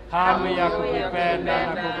hamu ya kukupenda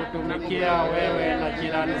na kukutumikia wewe na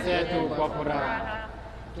jirani zetu kwa furaha.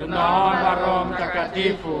 Tunaomba Roho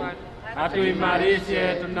Mtakatifu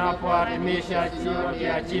atuimarishe tunapoadhimisha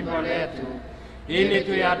jimbo letu, ili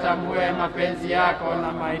tuyatambue mapenzi yako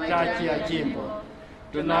na mahitaji ya jimbo.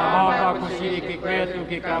 Tunaomba kushiriki kwetu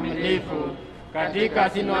kikamilifu katika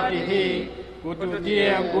sinodi hii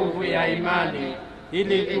kututie nguvu ya imani,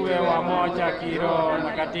 ili tuwe wamoja kiroho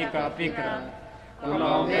na katika fikra.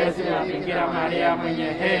 Tunaombezi wa Bikira Maria mwenye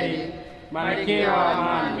heri, malkia wa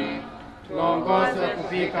amani, tuongoze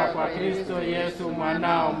kufika kwa Kristo Yesu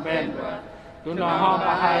mwanao mpendwa. Tunaomba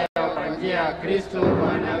haya kwa njia ya Kristo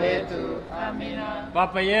Bwana wetu. Amina.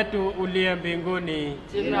 Baba yetu uliye mbinguni,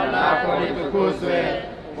 jina lako litukuzwe,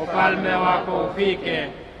 ufalme wako ufike,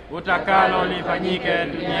 utakalo lifanyike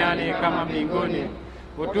duniani kama mbinguni.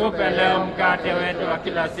 Utupe leo mkate wetu wa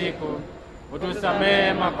kila siku.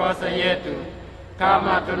 Utusamehe makosa yetu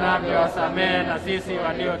kama tunavyowasamehe na sisi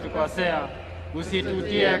waliotukosea.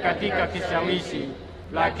 Usitutie katika kishawishi,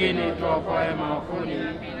 lakini tuokoe maovuni.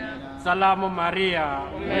 Salamu Maria,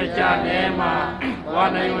 umejaa neema,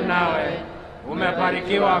 Bwana yu nawe,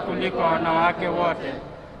 umebarikiwa kuliko wanawake wote,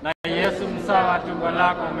 na Yesu mzao wa tumbo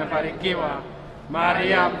lako umebarikiwa.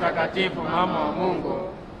 Maria mtakatifu, mama wa Mungu,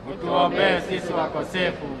 utuombee sisi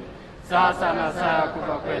wakosefu, sasa na saa ya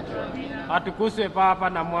kufa kwetu. Atukuzwe Baba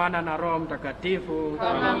na Mwana na Roho Mtakatifu,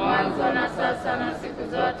 kama mwanzo na sasa na siku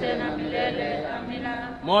zote na milele. Amina.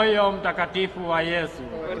 Moyo mtakatifu wa Yesu,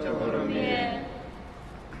 utuhurumie.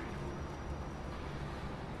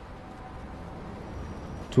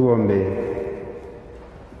 Tuombe.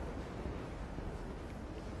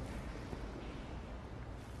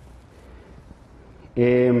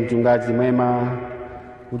 Ee mchungaji mwema,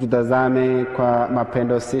 ututazame kwa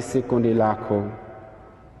mapendo sisi kundi lako.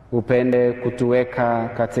 Upende kutuweka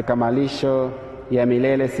katika malisho ya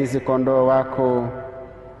milele sisi kondoo wako,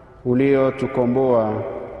 uliotukomboa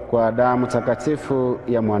kwa damu takatifu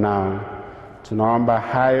ya mwanao. Tunaomba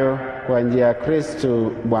hayo kwa njia ya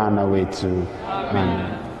Kristo Bwana wetu. Amen.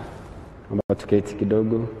 Naomba tuketi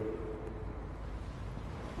kidogo.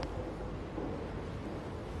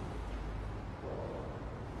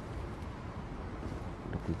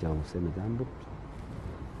 Useme jambo.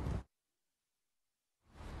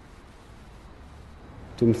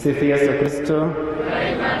 Tumsifu Yesu Kristo.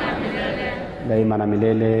 Daima na milele. Daima na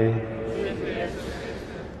milele.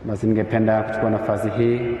 Basi ningependa kuchukua nafasi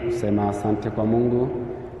hii kusema asante kwa Mungu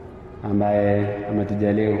ambaye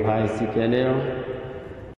ametujalia uhai siku ya leo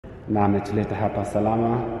na ametuleta hapa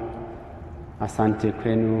salama. Asante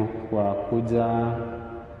kwenu kwa kuja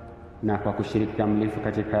na kwa kushiriki kikamilifu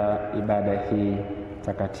katika ibada hii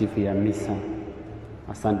takatifu ya misa.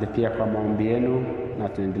 Asante pia kwa maombi yenu, na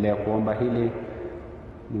tuendelea kuomba hili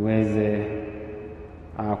niweze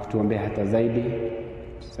kutuombea hata zaidi,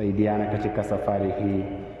 tusaidiana katika safari hii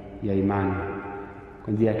ya imani.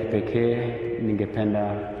 Kwa njia ya kipekee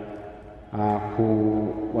ningependa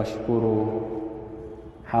kuwashukuru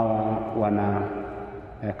hawa wana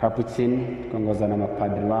Capuchin tukiongozwa na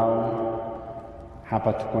mapadri wao.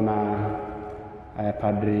 Hapa tuko na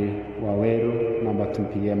Padri Waweru, naomba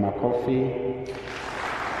tumpigie makofi.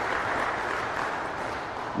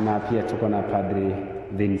 Na pia tuko na Padri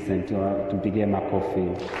Vincent, tumpigie makofi.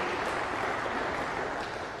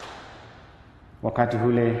 Wakati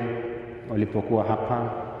ule walipokuwa hapa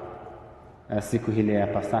siku ile ya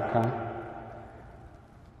Pasaka,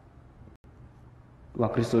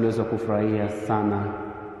 Wakristo waliweza kufurahia sana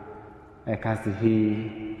kazi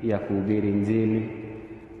hii ya kuhubiri Injili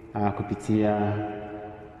kupitia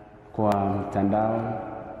kwa mtandao,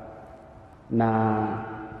 na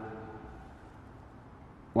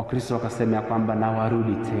Wakristo wakasema kwamba na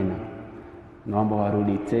warudi tena, naomba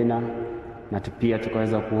warudi tena, na pia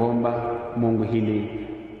tukaweza kuomba Mungu hili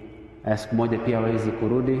siku moja pia waweze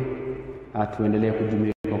kurudi, tuendelee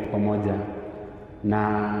kujumuika kwa pamoja.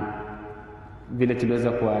 Na vile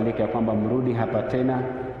tuliweza kualika kwamba mrudi hapa tena,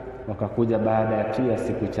 wakakuja baada ya tu ya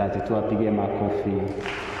siku chache. Tuwapigie makofi.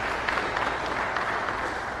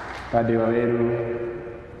 Padri Waweru,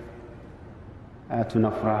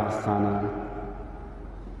 tuna furaha sana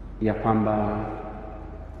ya kwamba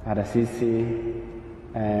hata sisi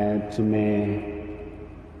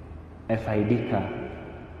tumefaidika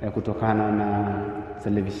kutokana na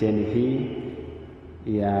televisheni hii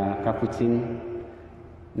ya Capuchin,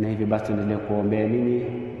 na hivi basi tuendelee kuombea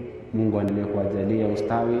nini, Mungu aendelee kuwajalia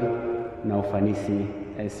ustawi na ufanisi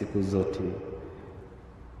siku zote.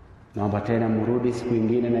 Naomba tena mrudi siku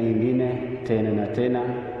nyingine na nyingine tena na tena,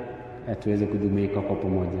 tuweze kujumuika kwa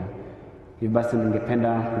pamoja. Hivi basi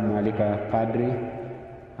ningependa kumwalika padri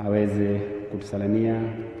aweze kutusalimia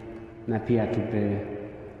na pia tupe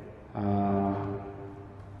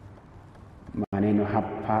maneno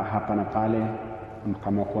hapa na pale,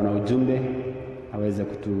 kama kuna ujumbe aweze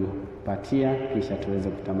kutupatia, kisha tuweze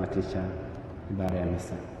kutamatisha ibada ya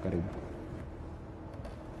misa. Karibu.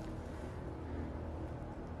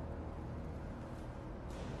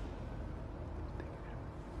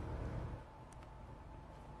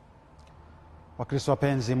 Wakristo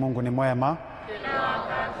wapenzi, Mungu ni mwema Kila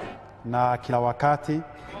wakati. na kila wakati.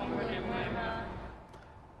 Mungu ni mwema.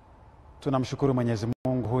 Tunamshukuru Mwenyezi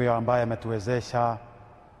Mungu huyo ambaye ametuwezesha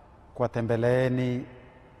kuwatembeleeni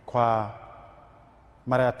kwa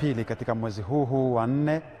mara ya pili katika mwezi huu wa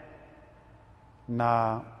 4,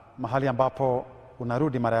 na mahali ambapo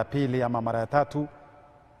unarudi mara ya pili ama mara ya 3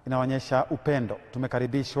 inaonyesha upendo.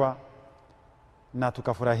 Tumekaribishwa na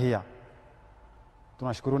tukafurahia.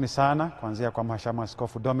 Tunashukuruni sana kuanzia kwa Mhashamu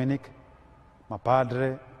Askofu Dominic,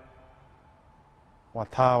 mapadre,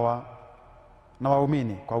 watawa na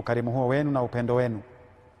waumini kwa ukarimu huo wenu na upendo wenu.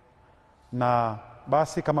 Na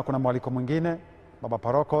basi kama kuna mwaliko mwingine, Baba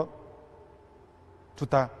Paroko,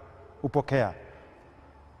 tutaupokea.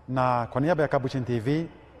 Na kwa niaba ya Capuchin TV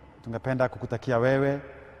tungependa kukutakia wewe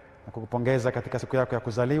na kukupongeza katika siku yako ya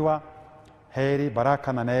kuzaliwa. Heri,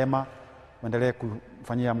 baraka na neema. Muendelee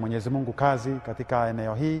kufanyia Mwenyezi Mungu kazi katika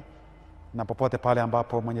eneo hii na popote pale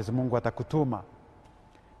ambapo Mwenyezi Mungu atakutuma.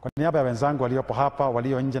 Kwa niaba ya wenzangu waliopo hapa,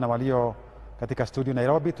 walio nje na walio katika studio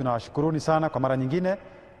Nairobi, tunawashukuruni sana kwa mara nyingine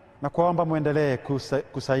na kuomba muendelee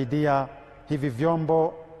kusaidia hivi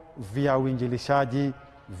vyombo vya uinjilishaji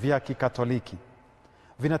vya Kikatoliki.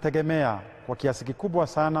 Vinategemea kwa kiasi kikubwa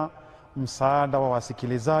sana msaada wa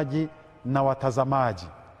wasikilizaji na watazamaji.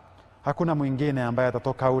 Hakuna mwingine ambaye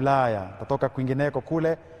atatoka Ulaya, atatoka kwingineko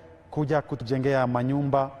kule kuja kutujengea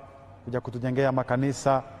manyumba, kuja kutujengea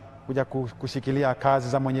makanisa, kuja kushikilia kazi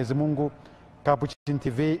za Mwenyezi Mungu. Capuchin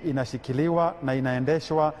TV inashikiliwa na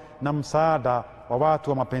inaendeshwa na msaada wa watu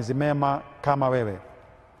wa mapenzi mema kama wewe.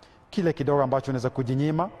 Kile kidogo ambacho unaweza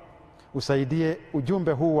kujinyima, usaidie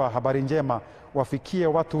ujumbe huu wa habari njema wafikie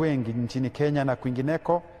watu wengi nchini Kenya na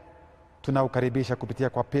kwingineko. Tunaukaribisha kupitia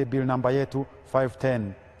kwa paybill namba yetu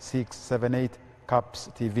 510678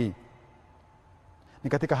 Caps TV. Ni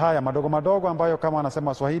katika haya madogo madogo ambayo kama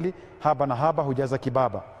wanasema Waswahili, haba na haba hujaza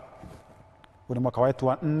kibaba. Ni mwaka wetu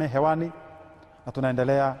wa 4 hewani na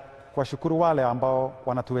tunaendelea kuwashukuru wale ambao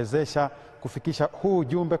wanatuwezesha kufikisha huu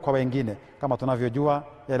ujumbe kwa wengine. Kama tunavyojua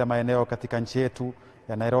yale maeneo katika nchi yetu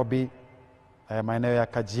ya Nairobi, maeneo ya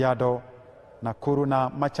Kajiado, Nakuru na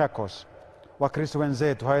Machakos, Wakristo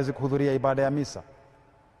wenzetu hawezi kuhudhuria ibada ya misa.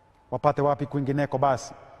 Wapate wapi kwingineko?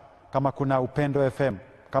 Basi kama kuna Upendo FM,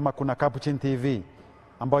 kama kuna Capuchin TV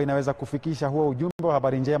ambao inaweza kufikisha huo ujumbe wa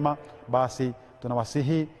habari njema, basi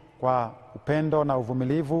tunawasihi kwa upendo na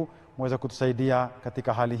uvumilivu muweze kutusaidia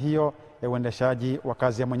katika hali hiyo ya uendeshaji wa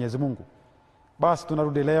kazi ya Mwenyezi Mungu. Basi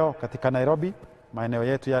tunarudi leo katika Nairobi, maeneo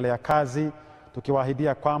yetu yale ya kazi,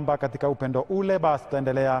 tukiwaahidia kwamba katika upendo ule basi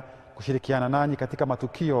tutaendelea kushirikiana nanyi katika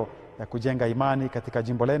matukio ya kujenga imani katika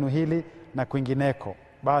jimbo lenu hili na kwingineko.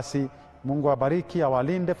 Basi Mungu awabariki,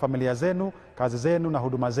 awalinde familia zenu, kazi zenu na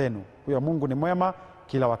huduma zenu. Huyo Mungu ni mwema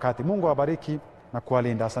kila wakati. Mungu awabariki na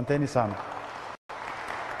kuwalinda. Asanteni sana.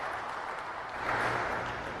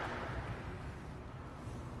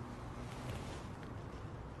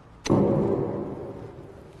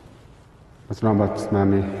 Tunaomba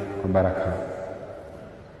tusimame kwa baraka.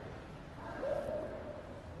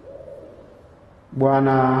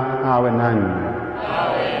 Bwana awe nanyi.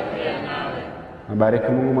 Awe pia nawe.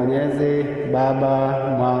 Abariki Mungu Mwenyezi, Baba,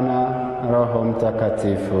 Mwana na Roho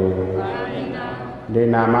Mtakatifu. Amina. Ndiye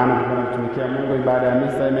na amani tunamtumikia Mungu. Ibada ya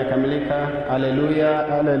misa imekamilika. Haleluya,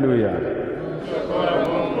 haleluya.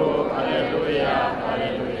 Shukuru Mungu. Haleluya,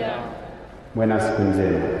 haleluya. Mwe siku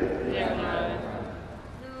njema.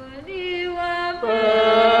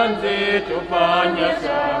 Penzi tufanye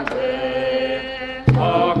shangwe,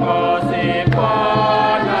 Mwokozi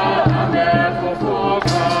Bwana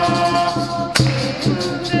amefufuka.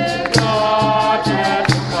 Sote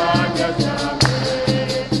tufanye shangwe,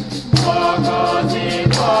 Mwokozi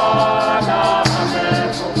Bwana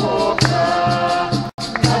amefufuka.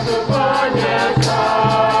 Na tufanye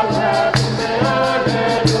shangwe,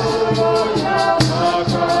 haleluya,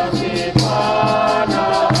 Mwokozi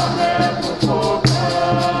Bwana amefufuka.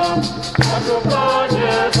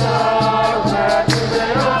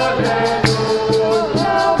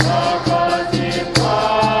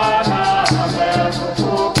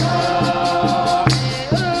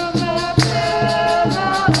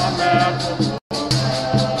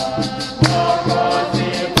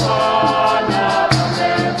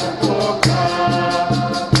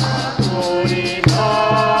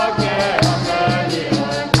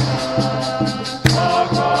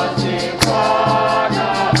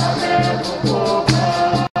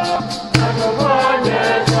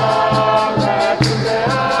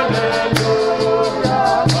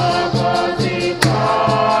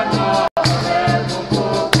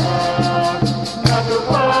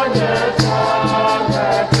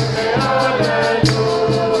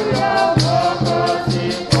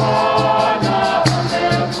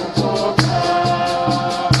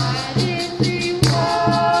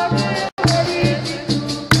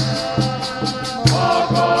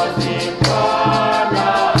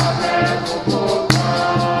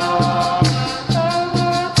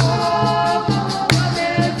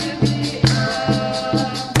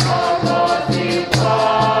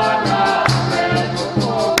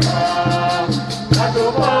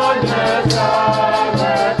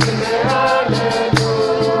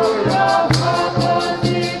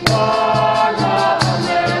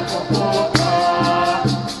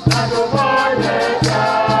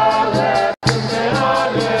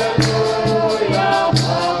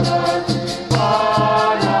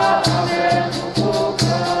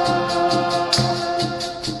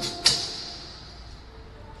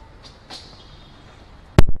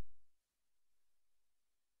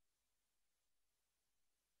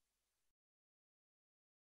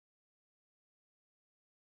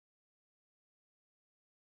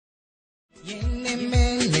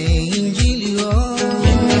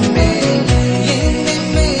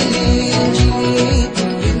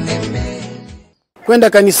 Kwenda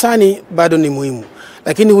kanisani bado ni muhimu,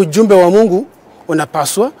 lakini ujumbe wa Mungu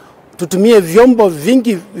unapaswa tutumie vyombo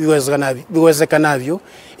vingi viwezekanavyo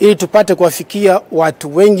ili tupate kuwafikia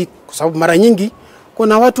watu wengi, kwa sababu mara nyingi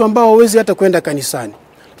kuna watu ambao hawezi hata kwenda kanisani.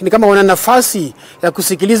 Lakini kama wana nafasi ya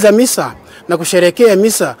kusikiliza misa na kusherehekea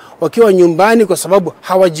misa wakiwa nyumbani kwa sababu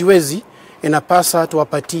hawajiwezi, inapasa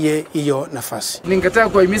tuwapatie hiyo nafasi. Ningetaka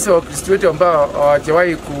kuwahimiza Wakristo wetu ambao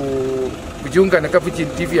hawajawahi kujiunga na Capuchin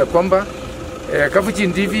TV ya kwamba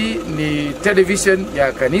Capuchin TV ni television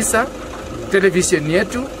ya kanisa, television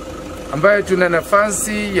yetu ambayo tuna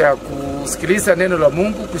nafasi ya kusikiliza neno la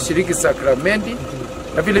Mungu, kushiriki sakramenti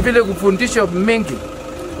na vile vile kufundishwa mengi.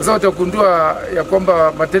 Kwa sababu utagundua ya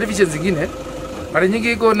kwamba matelevision zingine mara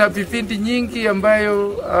nyingi iko na vipindi nyingi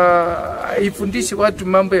ambayo haifundishi watu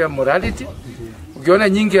mambo ya morality. Ukiona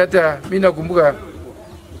nyingi, hata mimi nakumbuka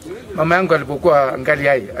mama yangu alipokuwa ngali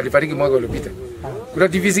hai, alifariki mwaka uliopita. Kuna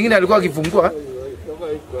TV zingine alikuwa akifungua,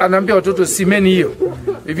 anaambia watoto simeni hiyo.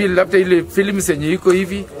 Hivi labda ile film zenye iko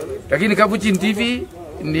hivi, lakini Capuchin TV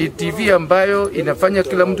ni TV ambayo inafanya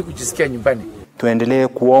kila mtu kujisikia nyumbani. Tuendelee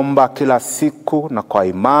kuomba kila siku na kwa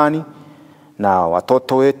imani, na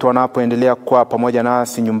watoto wetu wanapoendelea kuwa pamoja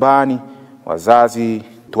nasi nyumbani, wazazi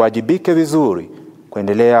tuwajibike vizuri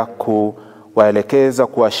kuendelea kuwaelekeza,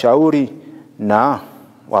 kuwashauri na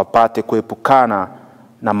wapate kuepukana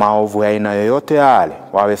na maovu ya aina yoyote yale,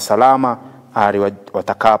 wawe salama hadi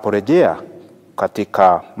watakaporejea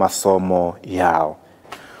katika masomo yao.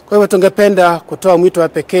 Kwa hivyo tungependa kutoa mwito wa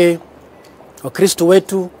pekee wa Kristo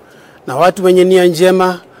wetu na watu wenye nia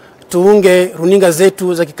njema, tuunge runinga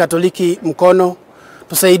zetu za Kikatoliki mkono,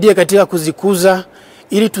 tusaidie katika kuzikuza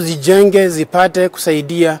ili tuzijenge zipate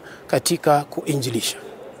kusaidia katika kuinjilisha.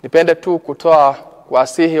 Nipende tu kutoa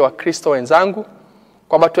wasihi wa Kristo wenzangu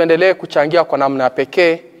kwamba tuendelee kuchangia kwa namna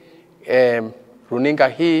pekee runinga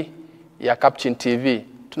hii ya Capuchin TV.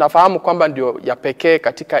 Tunafahamu kwamba ndio ya pekee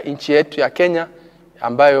katika nchi yetu ya Kenya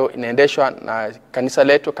ambayo inaendeshwa na kanisa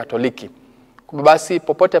letu Katoliki. Kwa basi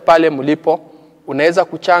popote pale mlipo, unaweza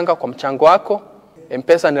kuchanga kwa mchango wako.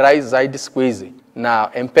 M-Pesa ni rahisi zaidi siku hizi, na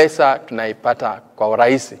M-Pesa tunaipata kwa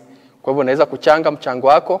urahisi. Kwa hivyo unaweza kuchanga mchango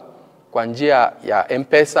wako kwa njia ya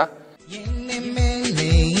M-Pesa.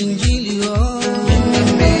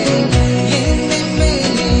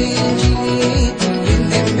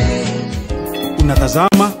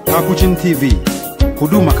 Unatazama Capuchin TV,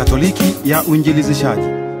 huduma Katoliki ya uinjilishaji.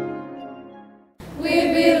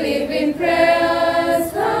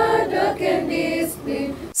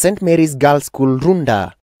 St. Mary's Girls' School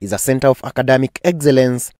Runda is a center of academic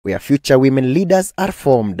excellence where future women leaders are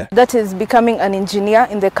formed. That is becoming an engineer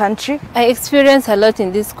in the country. I experienced a lot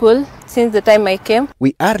in this school since the time I came.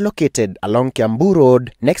 We are located along Kiambu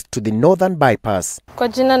Road next to the Northern Bypass. Kwa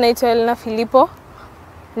jina naitwa Elena Filipo.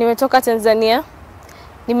 Nimetoka Tanzania.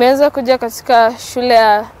 Nimeweza kuja katika shule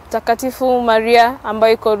ya Takatifu Maria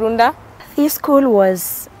ambayo iko Runda. This school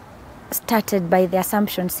was started by the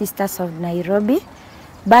Assumption Sisters of Nairobi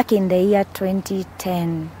back in the year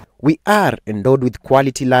 2010. We are endowed with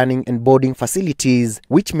quality learning and boarding facilities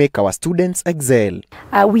which make our students excel.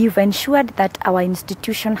 We've ensured that our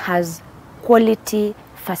institution has quality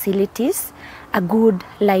facilities, a good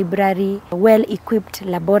library, well-equipped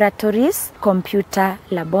laboratories, computer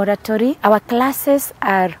laboratory. Our classes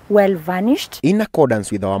are well furnished. In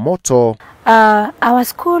accordance with our motto, our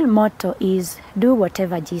school motto is do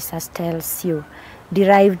whatever Jesus tells you,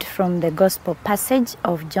 derived from the gospel passage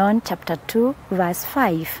of John chapter 2 verse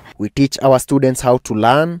 5. We teach our students how to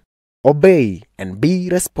learn, obey and be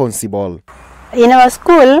responsible. In our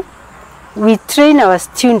school, we train our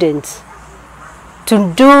students to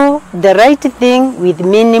do the right thing with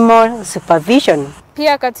minimal supervision.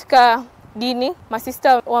 Pia katika dini,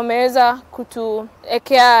 masista wameweza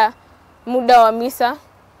kutuekea muda wa misa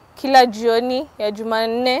kila jioni ya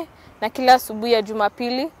Jumanne na kila asubuhi ya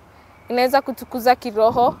Jumapili. Inaweza kutukuza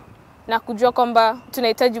kiroho na kujua kwamba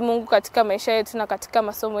tunahitaji Mungu katika maisha yetu na katika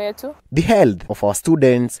masomo yetu. The health of our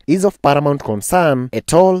students is of paramount concern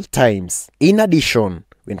at all times. In addition,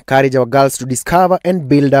 we encourage our girls to discover and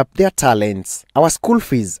build up their talents. Our school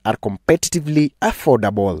fees are competitively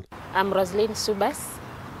affordable. I'm Roslyn Subas,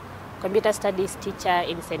 computer studies teacher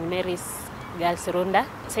in St. Mary's Girls Runda.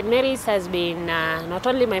 St. Mary's has been not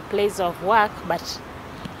only my place of work, but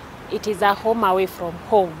it is a home away from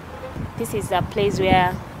home. This is a place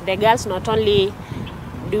where the girls not only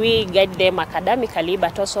do we guide them academically,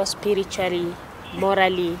 but also spiritually,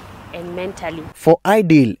 morally, and mentally. For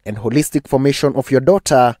ideal and holistic formation of your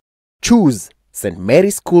daughter, choose St.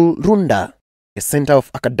 Mary's School Runda, a center of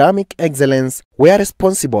academic excellence where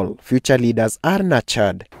responsible future leaders are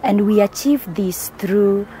nurtured. And we achieve this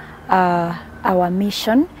through our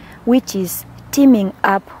mission, which is teaming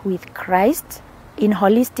up with Christ in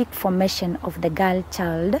holistic formation of the girl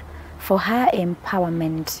child for her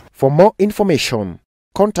empowerment. For more information,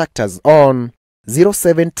 contact us on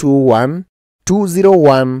 0721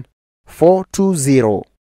 201 420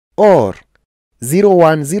 or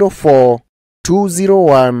 0104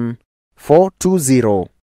 201 420.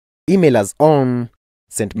 Email us on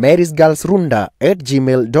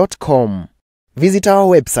stmarysgirlsrunda@gmail.com. Visit our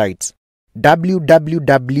website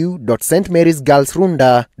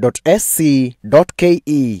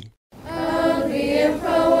www.stmarysgirlsrunda.sc.ke.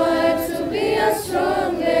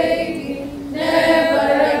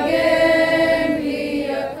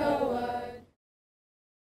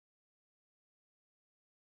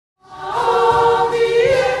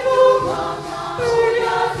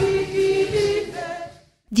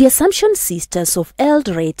 The Assumption Sisters of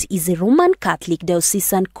Eldoret is a Roman Catholic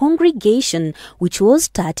diocesan congregation which was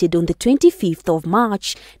started on the 25th of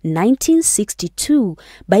March 1962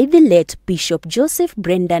 by the late Bishop Joseph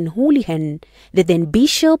Brendan Houlihan, the then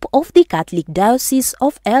Bishop of the Catholic Diocese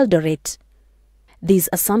of Eldoret. These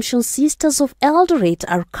Assumption Sisters of Eldoret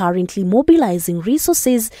are currently mobilizing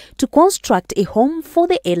resources to construct a home for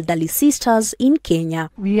the elderly sisters in Kenya.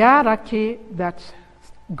 We are lucky that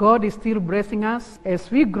God is still blessing us. As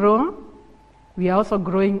we grow, we are also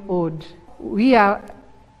growing old. We are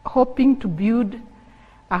hoping to build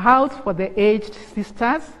a house for the aged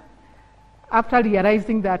sisters after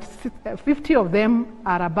realizing that 50 of them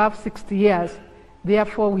are above 60 years.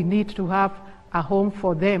 Therefore, we need to have a home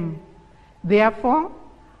for them. Therefore,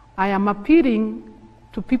 I am appealing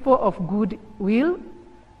to people of good will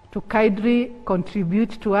to kindly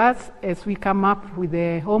contribute to us as we come up with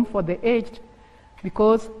a home for the aged,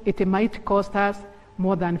 because it might cost us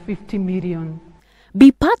more than 50 million.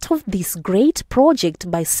 Be part of this great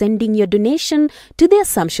project by sending your donation to the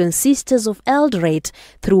Assumption Sisters of Eldoret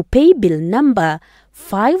through paybill number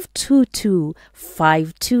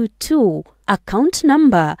 522522, account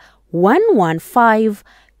number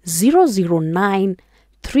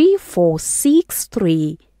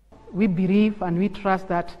 11500934633. We believe and we trust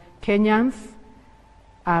that Kenyans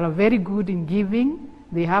are very good in giving.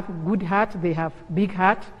 They have good heart, they have big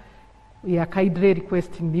heart. We are kindly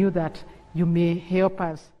requesting you that you may help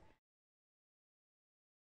us.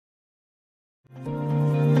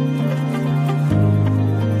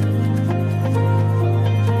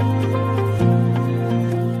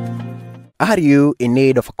 Are you in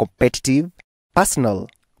need of a competitive, personal,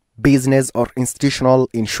 business or institutional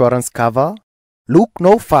insurance cover? Look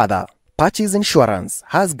no further. Patches Insurance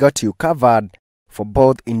has got you covered for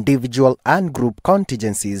both individual and group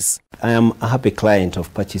contingencies. I am a happy client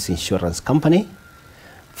of Patches Insurance Company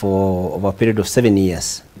for over a period of 7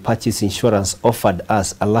 years. Patches Insurance offered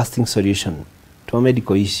us a lasting solution to our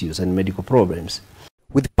medical issues and medical problems.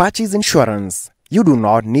 With Patches Insurance, you do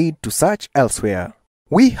not need to search elsewhere.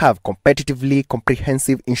 We have competitively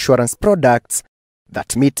comprehensive insurance products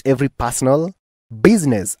that meet every personal,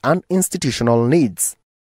 business and institutional needs.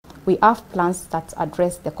 We have plans that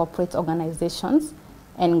address the corporate organizations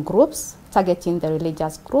and groups, targeting the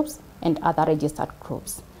religious groups and other registered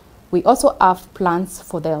groups. We also have plans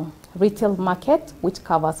for the retail market, which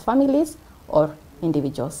covers families or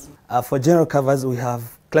individuals. For general covers, we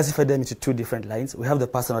have classified them into two different lines. We have the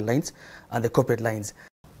personal lines and the corporate lines.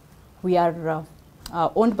 We are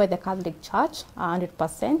owned by the Catholic Church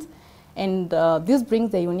 100%. And this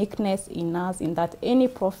brings the uniqueness in us in that any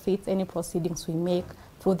profits, any proceedings we make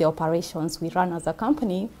through the operations we run as a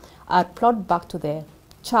company are plowed back to the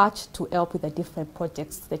church to help with the different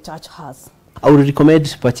projects the church has. I would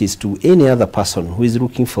recommend Patches to any other person who is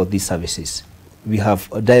looking for these services. We have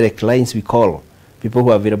direct lines we call, people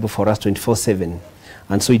who are available for us 24/7.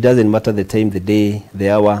 And so it doesn't matter the time, the day,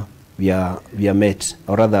 the hour, we are met,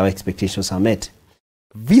 or rather our expectations are met.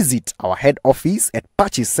 Visit our head office at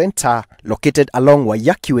Patches Center, located along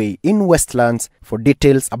Wayaki Way in Westlands, for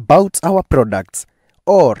details about our products,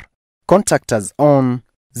 or contact us on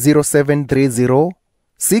 0730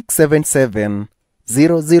 677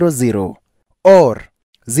 000 or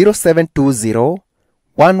 0720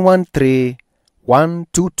 113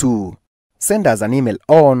 122. Send us an email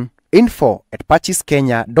on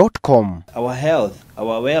info@patcheskenya.com. Our health,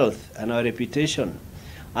 our wealth and our reputation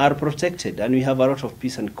are protected, and we have a lot of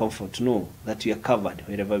peace and comfort to know that we are covered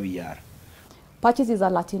wherever we are. Patches is a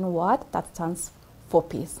Latin word that stands for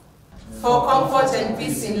peace. For comfort and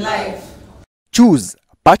peace in life. Choose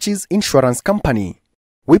Patches Insurance Company.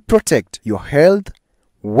 We protect your health,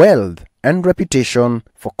 wealth, and reputation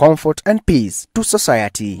for comfort and peace to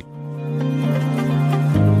society.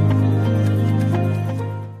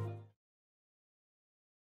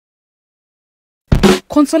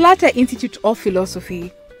 Consolata Institute of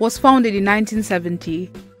Philosophy was founded in 1970.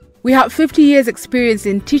 We have 50 years experience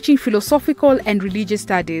in teaching philosophical and religious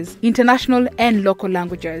studies, international and local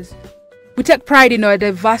languages. We take pride in our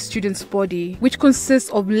diverse students' body, which consists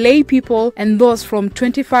of lay people and those from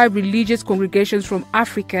 25 religious congregations from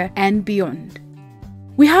Africa and beyond.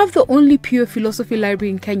 We have the only pure philosophy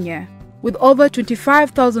library in Kenya, with over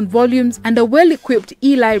 25,000 volumes and a well-equipped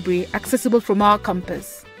e-library accessible from our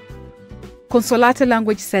campus. Consolata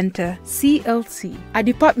Language Center, CLC, a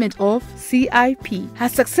department of CIP,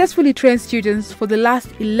 has successfully trained students for the last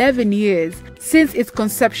 11 years since its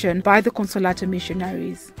conception by the Consolata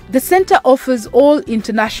missionaries. The center offers all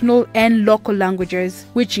international and local languages,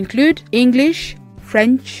 which include English,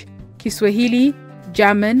 French, Kiswahili,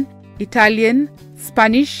 German, Italian,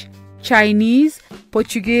 Spanish, Chinese,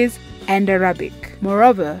 Portuguese, and Arabic.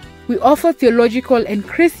 Moreover, we offer theological and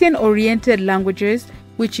Christian-oriented languages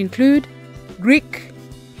which include Greek,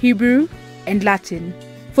 Hebrew, and Latin,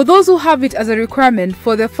 for those who have it as a requirement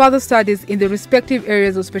for their further studies in the respective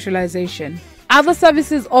areas of specialization. Other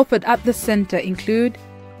services offered at the center include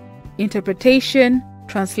interpretation,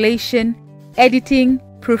 translation, editing,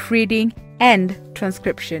 proofreading, and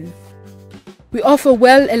transcription. We offer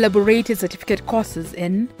well-elaborated certificate courses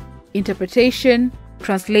in interpretation,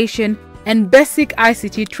 translation, and basic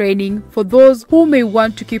ICT training for those who may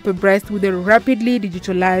want to keep abreast with the rapidly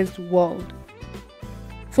digitalized world.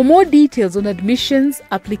 For more details on admissions,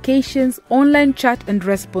 applications, online chat and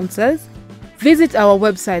responses, visit our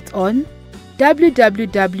website on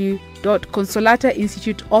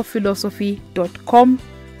www.consolatainstituteofphilosophy.com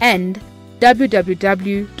and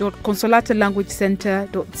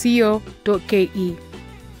www.consolatalanguagecenter.co.ke.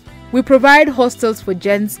 We provide hostels for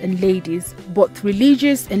gents and ladies, both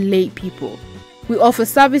religious and lay people. We offer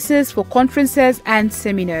services for conferences and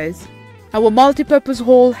seminars. Our multipurpose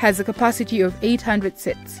hall has a capacity of 800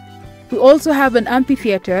 seats. We also have an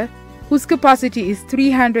amphitheater whose capacity is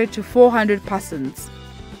 300 to 400 persons.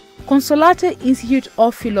 Consolata Institute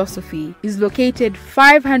of Philosophy is located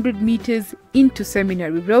 500 meters into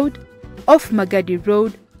Seminary Road, off Magadi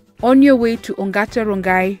Road, on your way to Ongata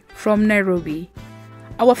Rongai from Nairobi.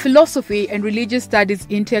 Our philosophy and religious studies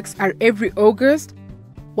intakes are every August,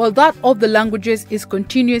 while that of the languages is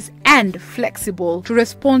continuous and flexible to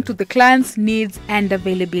respond to the client's needs and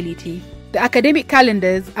availability. The academic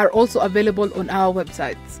calendars are also available on our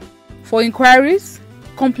websites. For inquiries,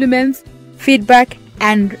 compliments, feedback,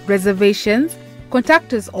 and reservations,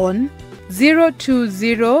 contact us on 020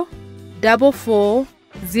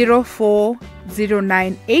 4404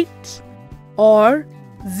 098 or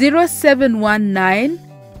 0719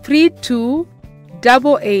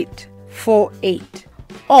 328848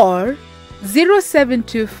 or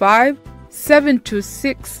 0725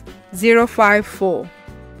 726 054.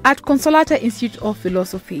 At Consolata Institute of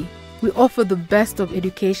Philosophy, we offer the best of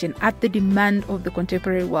education at the demand of the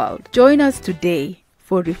contemporary world. Join us today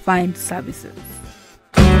for refined services.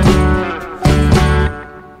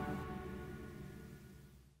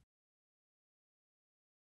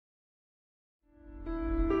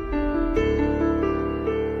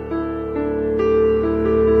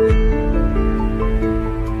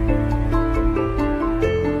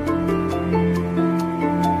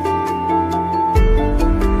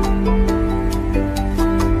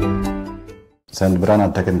 St.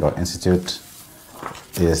 Bernard Technical Institute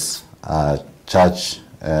is a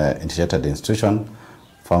church-initiated institution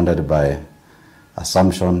founded by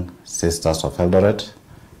Assumption Sisters of Eldoret,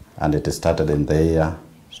 and it started in the year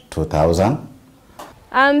 2000.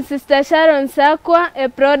 I'm Sister Sharon Sakwa, a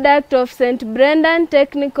product of St. Brendan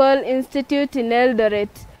Technical Institute in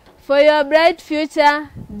Eldoret. For your bright future,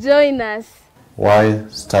 join us. Why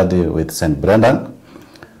study with St. Brendan?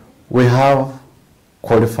 We have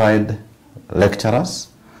qualified lecturers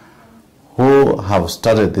who have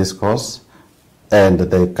studied this course, and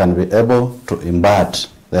they can be able to impart,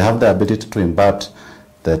 they have the ability to impart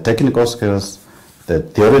the technical skills, the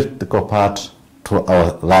theoretical part to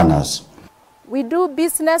our learners. We do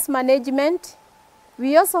business management.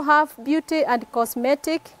 We also have beauty and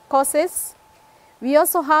cosmetic courses. We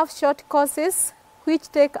also have short courses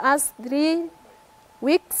which take us 3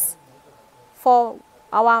 weeks for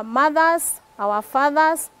our mothers, our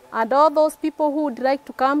fathers, and all those people who would like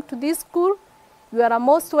to come to this school. You are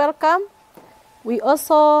most welcome. We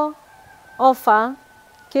also offer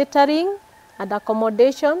catering and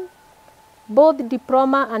accommodation, both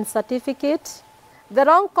diploma and certificate. The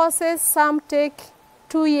long courses, some take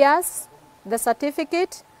 2 years, the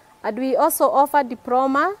certificate, and we also offer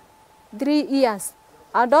diploma, 3 years,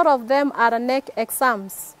 and all of them are NEC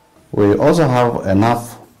exams. We also have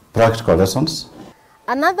enough practical lessons.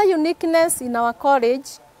 Another uniqueness in our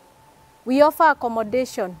college, we offer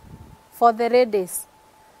accommodation for the ladies,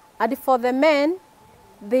 and for the men,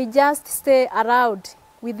 they just stay around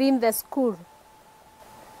within the school.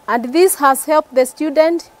 And this has helped the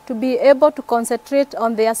student to be able to concentrate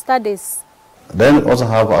on their studies. Then we also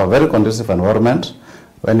have a very conducive environment.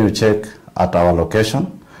 When you check at our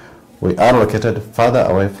location, we are located further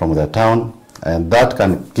away from the town, and that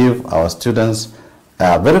can give our students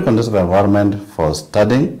a very conducive environment for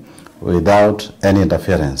studying without any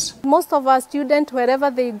interference. Most of our students, wherever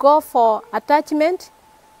they go for attachment,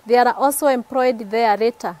 they are also employed there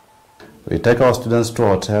later. We take our students to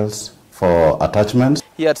hotels for attachments.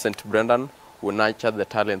 Here at St. Brendan, we nurture the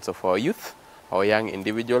talents of our youth, our young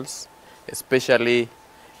individuals, especially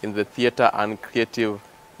in the theatre and creative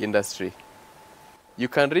industry. You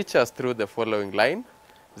can reach us through the following line: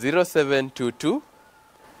 0722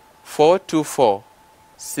 424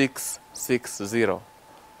 660.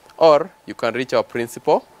 Or you can reach our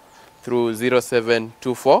principal through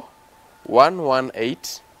 0724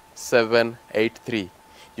 118 783.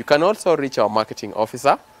 You can also reach our marketing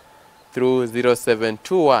officer through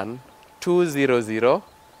 0721 200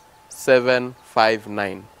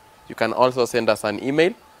 759. You can also send us an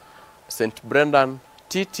email,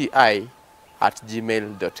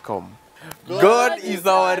 stbrendantti@gmail.com. God is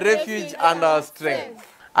our refuge and our strength.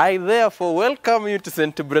 I therefore welcome you to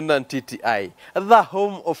St. Brendan TTI, the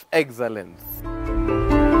home of excellence.